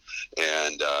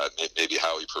 and maybe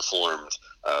how he performed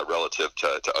relative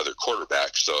to other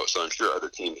quarterbacks. So I'm sure other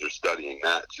teams are studying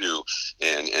that too,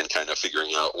 and kind of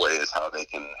figuring out ways how they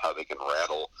can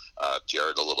rattle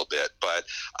Jared a little bit. But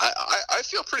I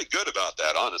feel pretty good about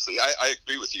that, honestly. I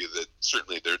agree with you that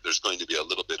certainly there's going to be a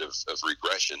little bit of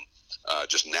regression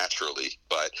just naturally,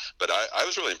 but I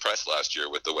was really impressed last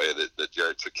year with the way that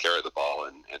Jared took care of the ball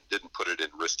and didn't put it in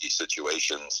risky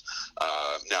situations.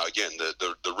 Now again,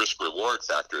 the risk reward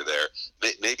factor there,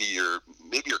 maybe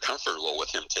you're comfortable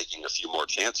with him taking a few more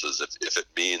chances if it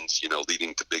means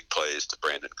leading to big plays to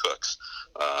Brandon Cooks,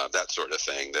 that sort of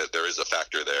thing. That there is a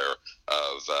factor there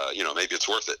of maybe it's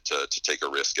worth it to take a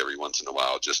risk every once in a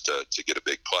while just to get a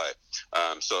big play.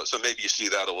 So maybe you see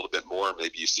that a little bit more.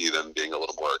 Maybe you see them being a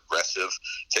little more aggressive,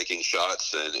 taking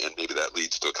shots, and maybe that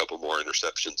leads to a couple more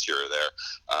interceptions here or there.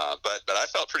 But I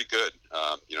felt pretty good,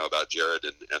 about Jared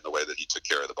and the way that he took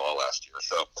care of the ball last year.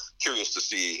 So curious to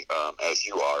see, as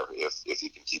you are, if he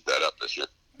can keep that up this year.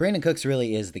 Brandon Cooks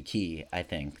really is the key, I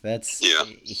think.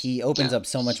 He opens up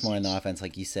so much more in the offense,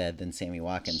 like you said, than Sammy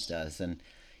Watkins does. And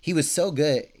he was so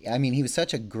good. I mean, he was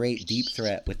such a great deep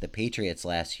threat with the Patriots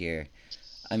last year.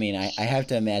 I mean, I have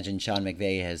to imagine Sean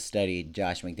McVay has studied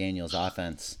Josh McDaniels'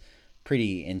 offense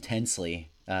pretty intensely,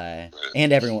 and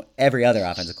every other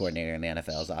offensive coordinator in the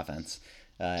NFL's offense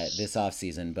this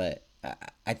offseason. But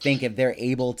I think if they're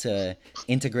able to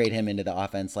integrate him into the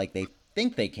offense like they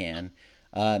think they can,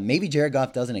 maybe Jared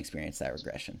Goff doesn't experience that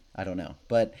regression. I don't know.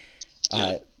 But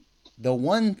the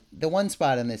one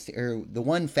spot in this, or the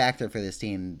one factor for this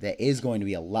team that is going to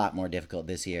be a lot more difficult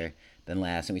this year than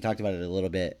last, and we talked about it a little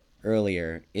bit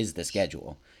earlier, is the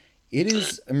schedule. It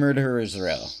is a murderer's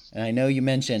row. And I know you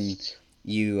mentioned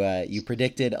you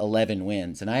predicted 11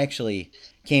 wins, and I actually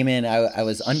came in, I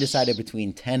was undecided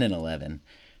between 10 and 11,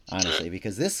 honestly,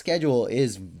 because this schedule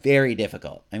is very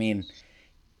difficult. I mean,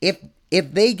 if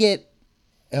they get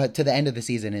to the end of the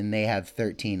season and they have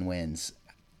 13 wins,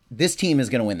 this team is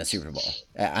going to win the Super Bowl.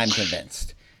 I'm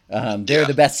convinced. They're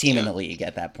the best team in the league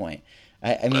at that point.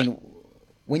 I mean,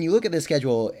 when you look at the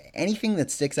schedule, anything that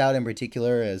sticks out in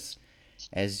particular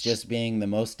as just being the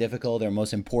most difficult or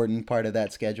most important part of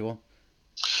that schedule?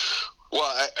 Well,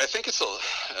 I think it's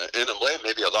in a way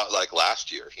maybe a lot like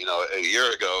last year. A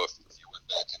year ago, if you went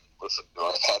back and listened to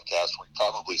our podcast, we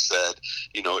probably said,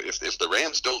 if the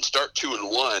Rams don't start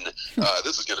 2-1,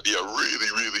 this is going to be a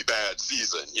really, really bad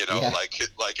season.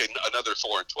 Like another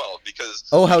 4-12 because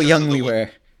how young we were.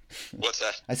 What's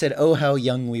that? I said, oh, how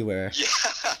young we were. Yeah,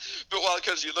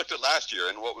 because you looked at last year,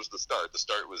 and what was the start? The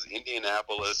start was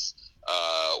Indianapolis,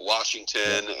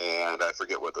 Washington, and I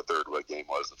forget what the third game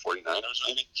was, the 49ers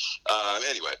maybe?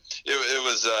 Anyway, it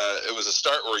was a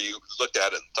start where you looked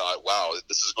at it and thought, wow,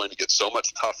 this is going to get so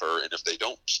much tougher, and if they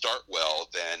don't start well,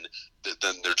 then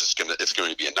they're just it's going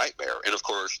to be a nightmare. And of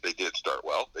course, they did start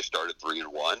well. They started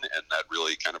 3-1, and that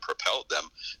really kind of propelled them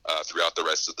throughout the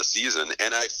rest of the season.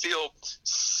 And I feel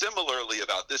similarly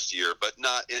about this year, but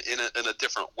not in a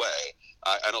different way.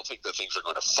 I don't think that things are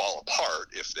going to fall apart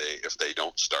if they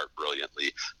don't start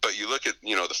brilliantly. But you look at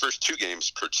the first two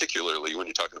games, particularly when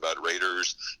you're talking about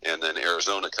Raiders and then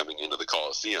Arizona coming into the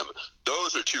Coliseum.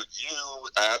 Those are two you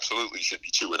absolutely should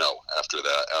be 2-0 after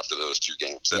those two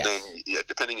games. And then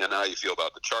depending on how you feel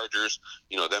about the Chargers,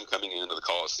 them coming into the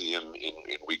Coliseum in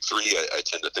week 3, I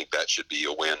tend to think that should be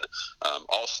a win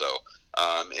also.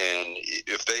 And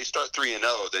if they start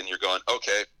 3-0, then you're going,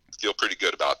 okay, feel pretty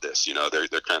good about this.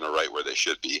 They're kind of right where they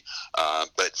should be.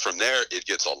 But from there, it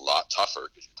gets a lot tougher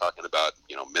because you're talking about,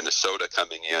 Minnesota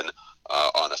coming in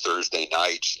on a Thursday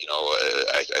night.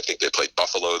 I think they played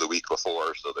Buffalo the week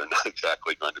before, so they're not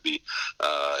exactly going to be,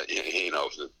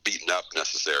 beaten up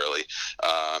necessarily.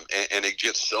 And it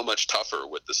gets so much tougher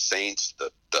with the Saints,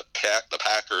 the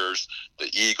Packers, the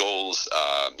Eagles,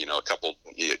 a couple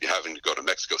having to go to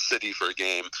Mexico City for a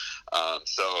game.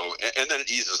 And then it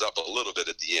eases up a little bit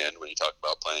at the end when you talk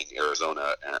about playing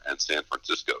Arizona and San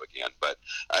Francisco again. But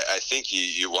I think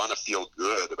you want to feel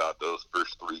good about those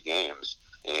first 3 games.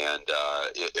 And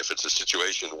if it's a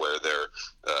situation where they're,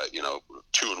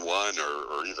 2-1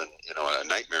 or even, a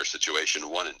nightmare situation,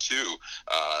 1-2,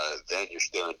 then you're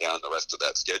staring down the rest of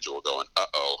that schedule going,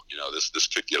 this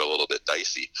could get a little bit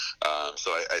dicey.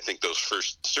 So I think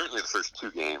certainly the first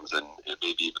 2 games and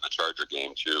maybe even the Charger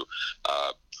game too,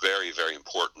 very, very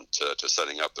important to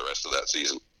setting up the rest of that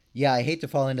season. Yeah, I hate to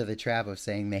fall into the trap of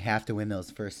saying they have to win those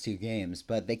first 2 games,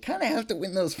 but they kind of have to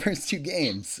win those first 2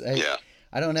 games.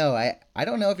 I don't know. I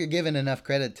don't know if you're giving enough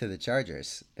credit to the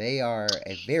Chargers. They are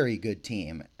a very good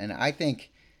team, and I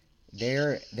think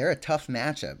they're a tough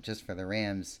matchup just for the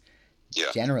Rams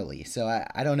generally. So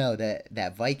I don't know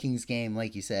that Vikings game,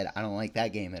 like you said, I don't like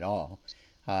that game at all.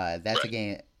 That's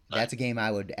a game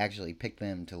I would actually pick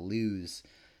them to lose.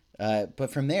 But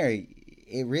from there,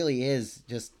 it really is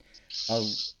just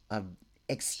a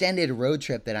extended road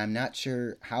trip that I'm not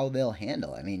sure how they'll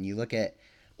handle. I mean, you look at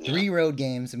 3 road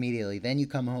games immediately, then you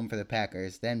come home for the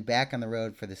Packers, then back on the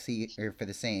road for the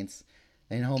Saints,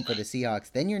 then home for the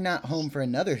Seahawks, then you're not home for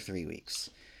another 3 weeks.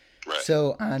 Right.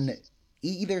 So on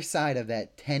either side of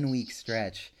that 10-week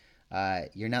stretch,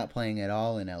 you're not playing at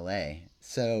all in LA.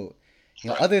 So,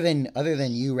 other than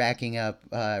you racking up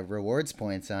rewards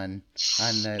points on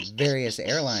the various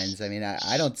airlines, I mean,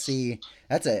 I don't see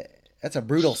that's a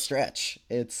brutal stretch.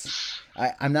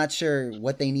 I'm not sure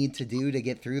what they need to do to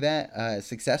get through that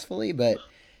successfully, but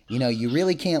you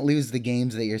really can't lose the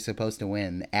games that you're supposed to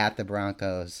win at the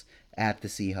Broncos, at the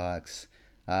Seahawks,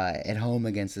 at home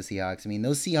against the Seahawks. I mean,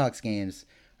 those Seahawks games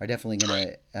are definitely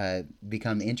going to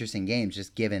become interesting games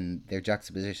just given their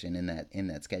juxtaposition in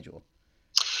that schedule.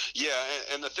 Yeah,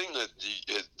 and the thing that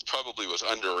it probably was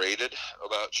underrated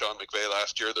about Sean McVay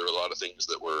last year, there were a lot of things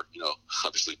that were,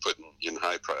 obviously put in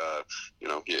high,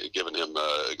 giving him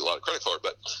a lot of credit for.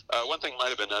 But one thing might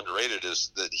have been underrated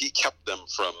is that he kept them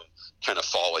from kind of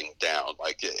falling down.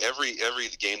 Like every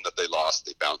game that they lost,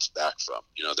 they bounced back from.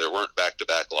 There weren't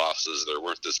back-to-back losses. There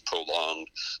weren't this prolonged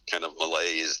kind of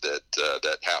malaise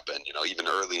that happened. Even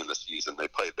early in the season, they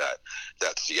played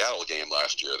that Seattle game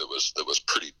last year that was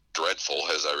pretty dreadful,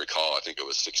 as I recall. I think it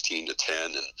was 16-10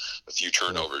 and a few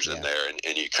turnovers in there,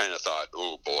 and you kind of thought,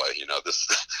 oh boy,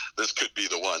 this could be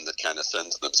the one that kind of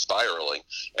sends them spiraling,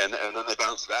 and then they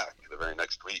bounced back the very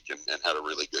next week and had a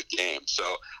really good game. So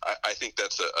I think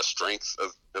that's a strength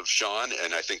of Sean,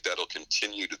 and I think that'll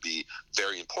continue to be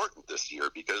very important this year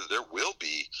because there will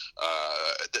be,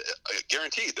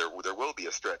 guaranteed, there will be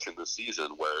a stretch in the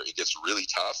season where it gets really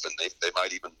tough, and they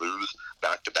might even lose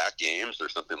back-to-back games or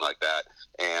something like that.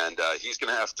 And he's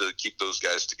going to have to keep those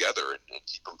guys together and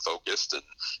keep them focused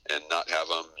and not have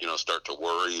them, start to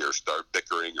worry or start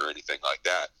bickering or anything like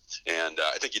that. And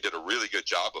I think he did a really good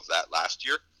job of that last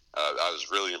year. I was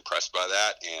really impressed by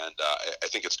that, and I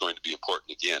think it's going to be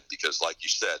important again because, like you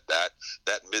said, that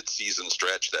mid-season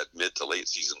stretch, that mid to late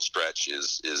season stretch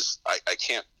is I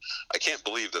can't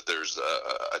believe that there's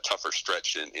a tougher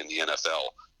stretch in the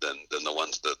NFL than the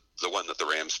one that the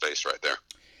Rams face right there.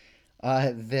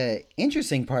 The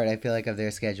interesting part, I feel like, of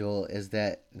their schedule is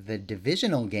that the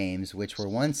divisional games, which were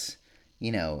once,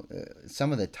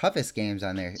 some of the toughest games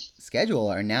on their schedule,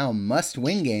 are now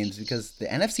must-win games because the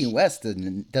NFC West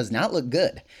does not look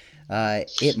good.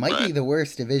 It might be the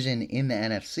worst division in the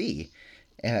NFC,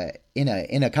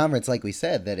 in a conference, like we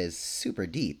said, that is super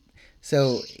deep.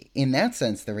 So in that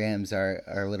sense, the Rams are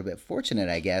a little bit fortunate,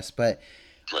 I guess. But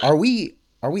are we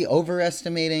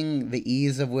overestimating the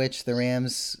ease of which the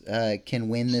Rams can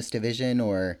win this division,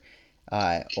 or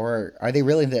are they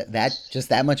really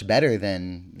that much better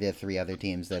than the 3 other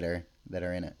teams that are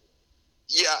in it?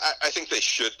 Yeah, I think they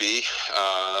should be.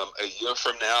 A year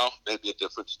from now, maybe a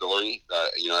different story.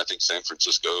 I think San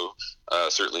Francisco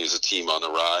certainly is a team on the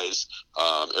rise.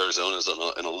 Arizona's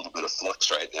in a little bit of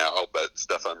flux right now, but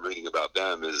stuff I'm reading about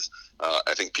them is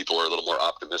I think people are a little more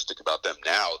optimistic about them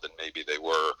now than maybe they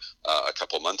were a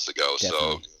couple months ago.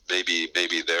 Definitely. So maybe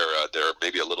they're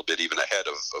maybe a little bit even ahead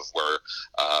of where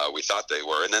we thought they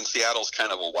were. And then Seattle's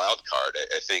kind of a wild card.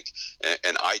 I think,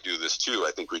 and I do this too.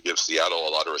 I think we give Seattle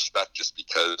a lot of respect just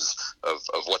because of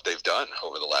what they've done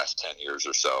over the last 10 years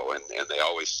or so, and they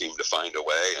always seem to find a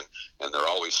way, and they're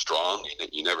always strong.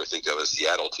 You never think of a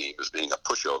Seattle team as being a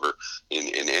pushover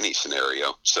in any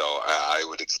scenario. So I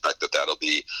would expect that'll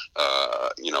be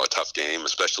a tough game,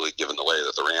 especially given the way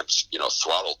that the Rams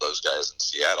throttled those guys in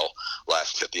Seattle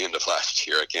at the end of last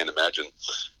year. I can't imagine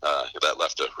that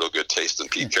left a real good taste in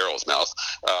Pete Carroll's mouth.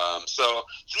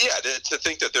 To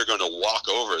think that they're going to walk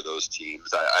over those teams,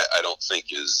 I don't think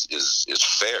is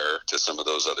fair to some of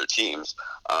those other teams.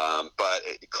 But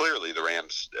clearly, the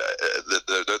Rams,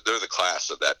 they're the class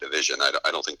of that division.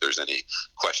 I don't think there's any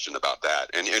question about that.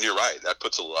 And you're right, that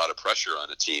puts a lot of pressure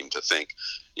on a team to think.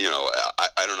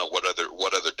 I don't know what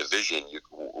other division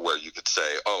where you could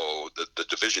say, oh, the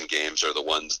division games are the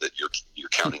ones that you're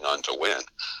counting on to win.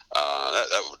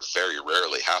 That would very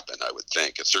rarely happen. I would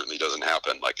think it certainly doesn't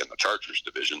happen like in the Chargers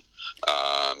division.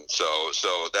 So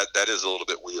that is a little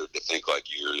bit weird to think like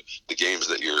the games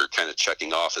that you're kind of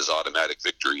checking off as automatic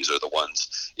victories are the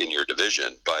ones in your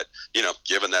division. But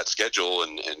given that schedule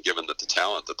and given that the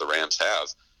talent that the Rams have.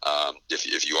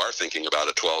 If you are thinking about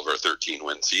a 12 or 13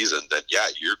 win season, then yeah,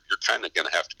 you're kind of going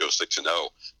to have to go 6-0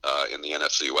 in the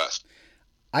NFC West.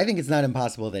 I think it's not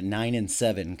impossible that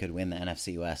 9-7 could win the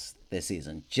NFC West this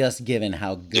season, just given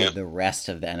how good the rest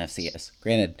of the NFC is.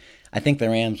 Granted, I think the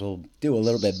Rams will do a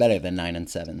little bit better than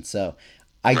 9-7, so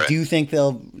I do think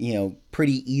they'll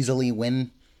pretty easily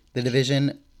win the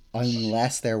division,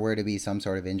 unless there were to be some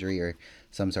sort of injury or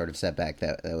some sort of setback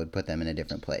that would put them in a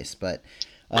different place. But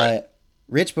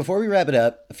Rich, before we wrap it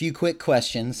up, a few quick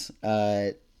questions.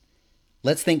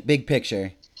 Let's think big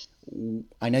picture.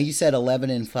 I know you said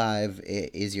 11-5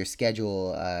 is your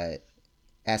schedule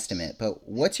estimate, but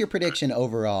what's your prediction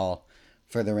overall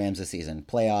for the Rams this season?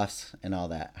 Playoffs and all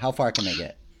that. How far can they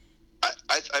get?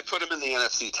 I put them in the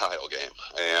NFC title game,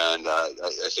 and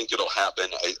I think it'll happen.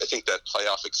 I think that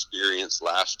playoff experience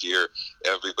last year,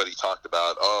 everybody talked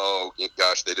about, oh,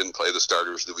 gosh, they didn't play the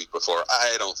starters the week before.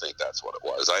 I don't think that's what it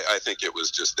was. I think it was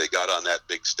just they got on that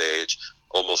big stage.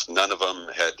 Almost none of them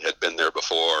had been there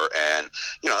before, and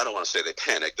I don't want to say they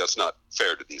panicked. That's not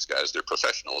fair to these guys. They're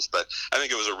professionals, but I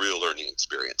think it was a real learning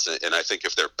experience, and I think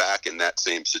if they're back in that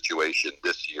same situation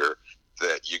this year,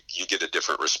 that you get a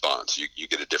different response. You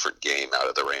get a different game out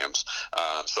of the Rams.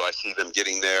 So I see them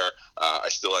getting there. I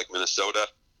still like Minnesota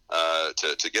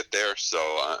to get there, so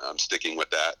I'm sticking with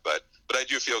that. But I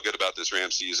do feel good about this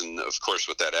Rams season, of course,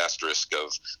 with that asterisk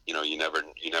of you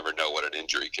never know what an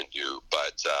injury can do.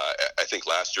 But I think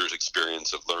last year's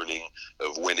experience of learning,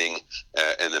 of winning,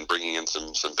 and then bringing in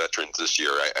some veterans this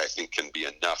year, I think can be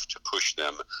enough to push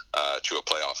them to a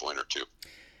playoff win or two.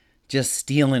 Just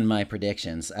stealing my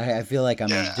predictions. I feel like I'm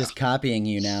just copying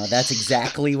you now. That's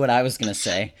exactly what I was going to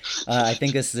say. I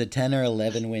think this is a 10 or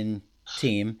 11 win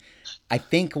team. I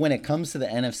think when it comes to the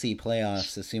NFC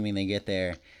playoffs, assuming they get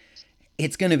there,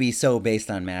 it's going to be so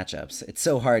based on matchups. It's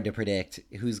so hard to predict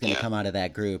who's going to come out of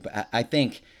that group. I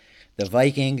think the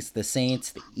Vikings, the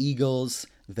Saints, the Eagles,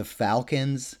 the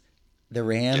Falcons, the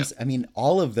Rams, I mean,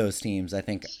 all of those teams I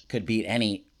think could beat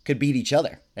each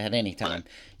other at any time. Right.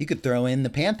 You could throw in the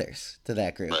Panthers to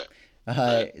that group.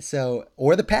 Right.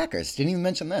 Or the Packers. Didn't even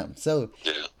mention them. So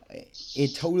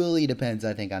it totally depends,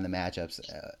 I think, on the matchups.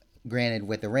 Granted,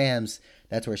 with the Rams,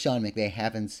 that's where Sean McVay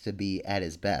happens to be at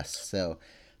his best. So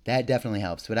that definitely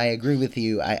helps. But I agree with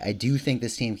you. I do think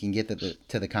this team can get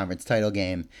to the conference title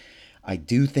game. I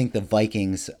do think the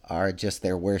Vikings are just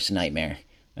their worst nightmare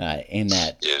in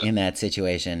that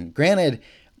situation. Granted,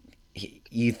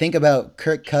 you think about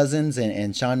Kirk Cousins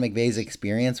and Sean McVay's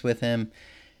experience with him,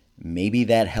 maybe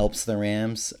that helps the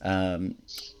Rams.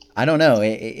 I don't know.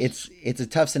 It's a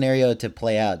tough scenario to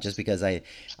play out just because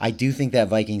I do think that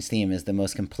Vikings team is the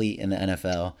most complete in the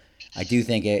NFL. I do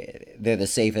think they're the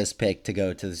safest pick to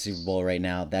go to the Super Bowl right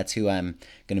now. That's who I'm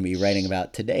going to be writing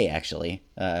about today, actually,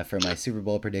 for my Super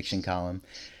Bowl prediction column.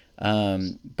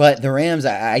 But the Rams,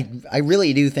 I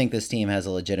really do think this team has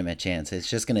a legitimate chance. It's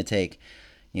just going to take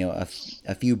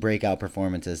a few breakout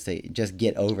performances to just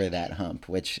get over that hump,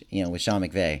 which, with Sean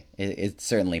McVay, it's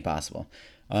certainly possible.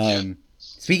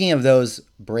 Speaking of those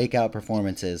breakout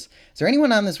performances, is there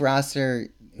anyone on this roster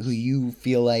who you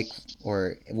feel like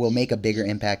or will make a bigger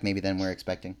impact maybe than we're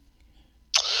expecting?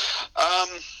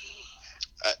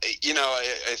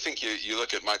 I think you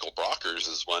look at Michael Brockers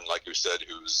as one, like you said,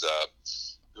 who's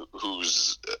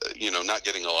not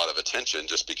getting a lot of attention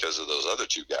just because of those other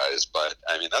two guys. But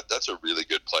I mean, that's a really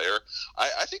good player.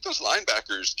 I think those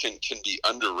linebackers can be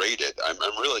underrated. I'm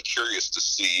really curious to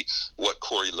see what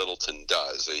Corey Littleton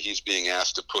does. He's being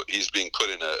put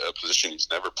in a position he's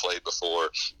never played before,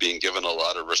 being given a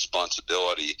lot of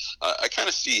responsibility. I kind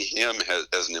of see him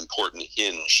as an important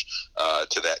hinge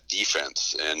to that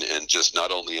defense, and just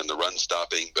not only in the run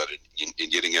stopping, but in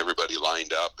getting everybody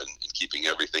lined up and keeping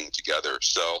everything together.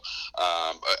 So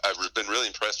I've been really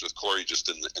impressed with Corey just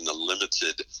in the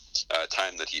limited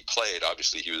time that he played.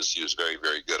 Obviously, he was very,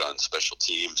 very good on special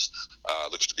teams.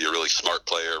 Looks to be a really smart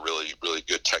player, really, really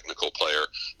good technical player.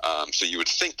 So you would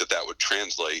think that would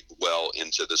translate well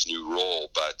into this new role,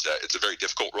 but it's a very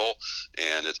difficult role,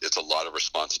 and it's a lot of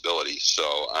responsibility.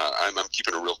 So I'm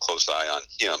keeping a real close eye on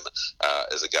him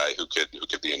as a guy who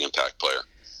could be an impact player.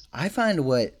 I find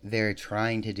what they're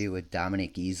trying to do with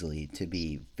Dominic Easley to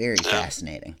be very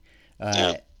fascinating.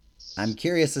 I'm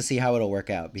curious to see how it'll work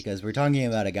out, because we're talking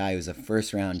about a guy who's a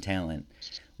first-round talent.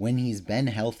 When he's been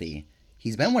healthy,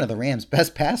 he's been one of the Rams'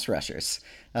 best pass rushers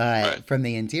from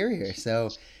the interior.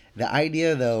 So the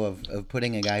idea, though, of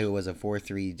putting a guy who was a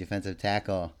 4-3 defensive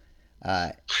tackle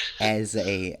as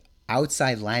a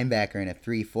outside linebacker in a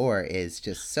 3-4 is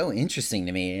just so interesting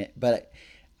to me. But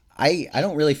I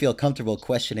don't really feel comfortable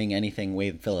questioning anything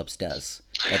Wade Phillips does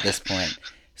at this point.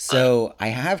 So I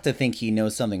have to think he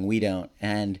knows something we don't.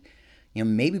 And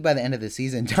maybe by the end of the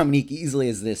season, Dominique Easley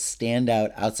is this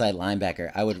standout outside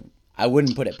linebacker. I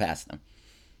wouldn't put it past them.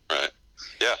 Right.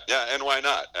 Yeah, and why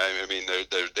not? I mean,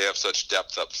 they have such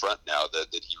depth up front now that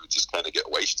he would just kind of get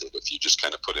wasted if you just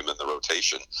kind of put him in the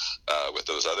rotation with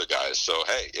those other guys. So,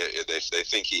 hey, they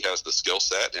think he has the skill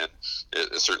set, and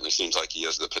it certainly seems like he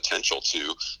has the potential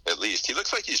to, at least. He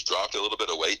looks like he's dropped a little bit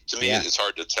of weight. To me, It's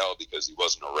hard to tell because he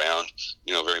wasn't around,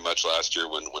 very much last year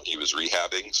when he was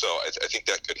rehabbing. So I think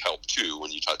that could help, too,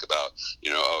 when you talk about,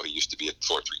 he used to be a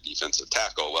 4-3 defensive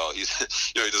tackle. Well, he's,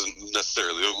 he doesn't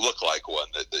necessarily look like one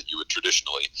that you would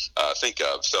traditionally think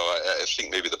of. So I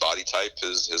think maybe the body type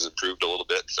has improved a little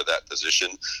bit for that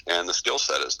position, and the skill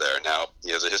set is there. Now,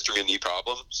 he has a history of knee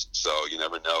problems, so you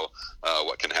never know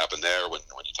what can happen there when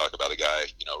you talk about a guy,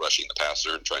 rushing the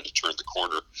passer and trying to turn the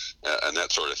corner and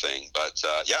that sort of thing. But,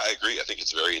 I agree. I think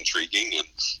it's very intriguing,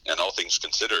 and all things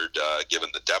considered, given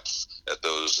the depth at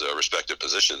those respective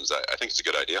positions, I think it's a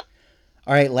good idea.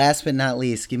 All right, last but not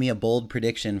least, give me a bold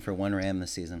prediction for one Ram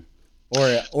this season.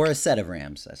 Or a set of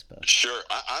Rams, I suppose. Sure.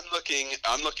 I'm looking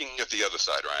at the other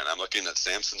side, Ryan. I'm looking at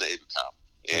Samson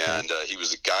Ebukam. And he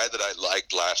was a guy that I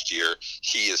liked last year.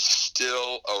 He is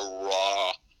still a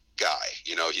raw guy.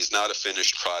 He's not a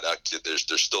finished product.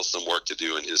 There's still some work to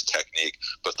do in his technique.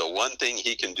 But the one thing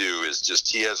he can do is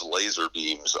he has laser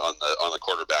beams on the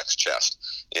quarterback's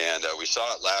chest. And we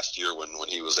saw it last year when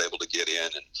he was able to get in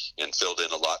and filled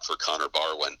in a lot for Connor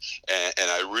Barwin.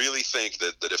 And I really think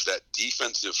that if that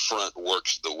defensive front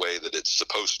works the way that it's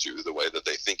supposed to, the way that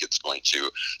they think it's going to,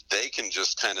 they can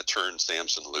just kind of turn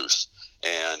Samson loose.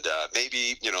 And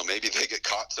maybe they get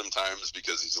caught sometimes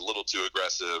because he's a little too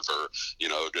aggressive or,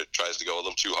 tries to go a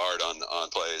little too hard on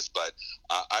plays. But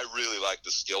I really like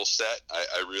the skill set.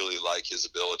 I really like his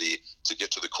ability to get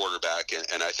to the quarterback.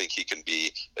 And I think he can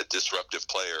be a disruptive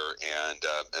player and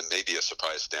maybe a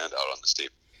surprise standout on this team.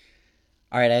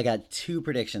 All right, I got two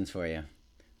predictions for you.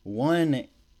 One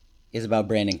is about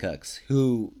Brandon Cooks,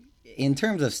 who, in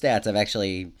terms of stats, I've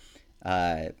actually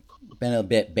been a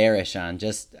bit bearish on.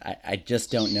 I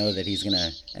just don't know that he's going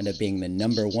to end up being the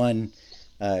number one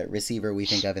receiver we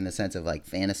think of in the sense of like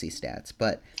fantasy stats.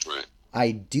 But right.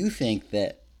 I do think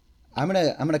that I'm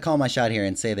gonna call my shot here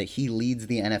and say that he leads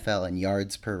the NFL in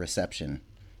yards per reception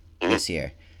this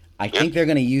year. I think they're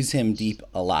going to use him deep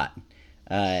a lot.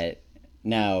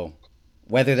 Now,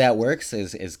 whether that works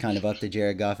is kind of up to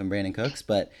Jared Goff and Brandon Cooks,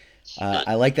 but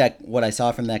I like what I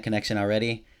saw from that connection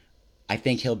already. I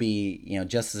think he'll be,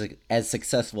 just as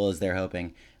successful as they're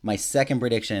hoping. My second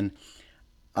prediction,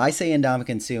 I say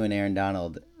Ndamukong Suh and Aaron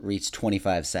Donald reach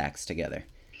 25 sacks together.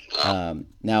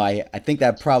 Now, I think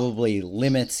that probably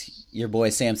limits your boy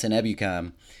Samson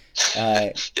Ebukam.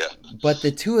 But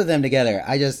the two of them together,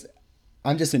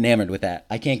 I'm just enamored with that.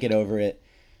 I can't get over it.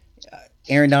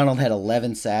 Aaron Donald had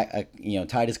 11 sacks,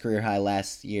 tied his career high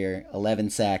last year, 11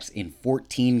 sacks in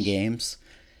 14 games.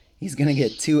 He's going to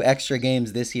get 2 extra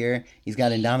games this year. He's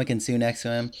got Ndamukong Suh next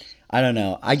to him. I don't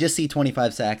know. I just see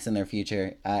 25 sacks in their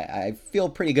future. I feel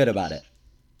pretty good about it.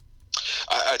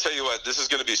 I tell you what, this is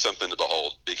going to be something to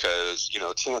behold because,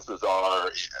 chances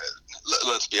are,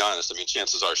 let's be honest, I mean,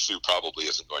 chances are Sue probably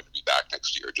isn't going to be back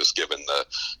next year, just given the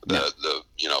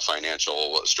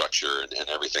financial structure and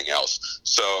everything else.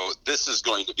 So this is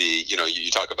going to be,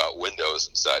 you talk about windows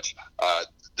and such.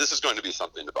 This is going to be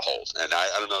something to behold. And I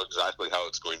don't know exactly how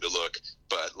it's going to look,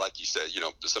 but like you said,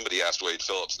 somebody asked Wade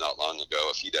Phillips not long ago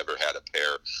if he'd ever had a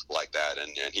pair like that.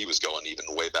 And he was going even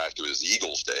way back to his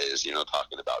Eagles days,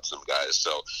 talking about some guys.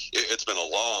 So it's been a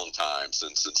long time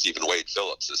since even Wade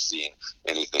Phillips has seen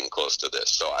anything close to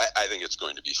this. So I think it's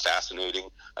going to be fascinating.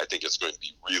 I think it's going to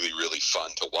be really, really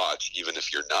fun to watch, even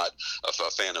if you're not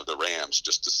a fan of the Rams,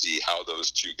 just to see how those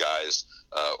two guys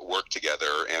work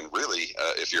together. And really,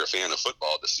 if you're a fan of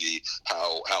football, to see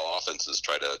how offenses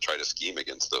try to scheme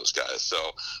against those guys. So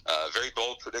very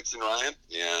bold prediction, Ryan,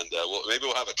 and maybe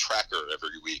we'll have a tracker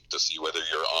every week to see whether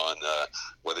you're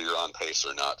on pace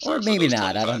or not. Or maybe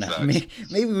not. I don't know.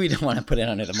 Maybe we don't want to put it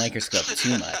under the microscope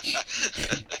too much.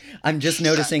 I'm just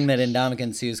noticing that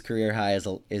Ndamukong Suh's career high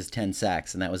is 10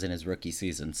 sacks, and that was in his rookie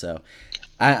season. So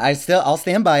I'll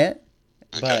stand by it,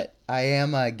 but I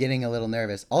am getting a little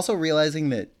nervous. Also realizing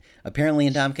that apparently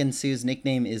Ndamukong Suh's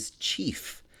nickname is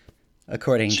Chief,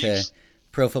 according to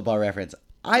Pro Football Reference.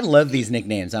 I love these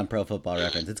nicknames on Pro Football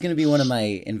Reference. It's going to be one of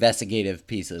my investigative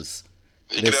pieces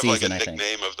this season, I think. You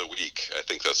could have like a nickname of the week. I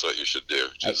think that's what you should do.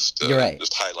 You're right.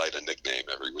 Just highlight a nickname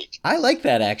every week. I like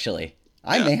that, actually.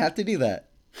 I may have to do that.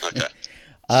 Okay.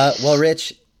 Well,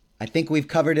 Rich, I think we've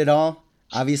covered it all.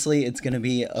 Obviously, it's going to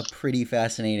be a pretty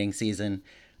fascinating season.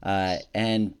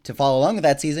 And to follow along with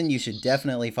that season, you should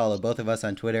definitely follow both of us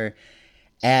on Twitter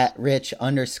at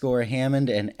Rich_Hammond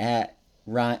and at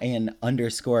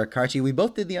Ryan_Kartje. We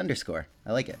both did the underscore.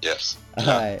 I like it. Yes.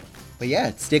 But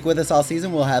yeah, stick with us all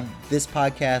season. We'll have this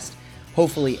podcast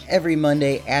hopefully every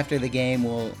Monday after the game.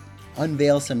 We'll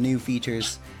unveil some new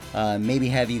features. Maybe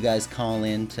have you guys call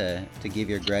in to give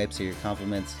your gripes or your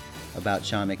compliments about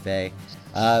Sean McVay.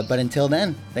 But until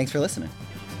then, thanks for listening.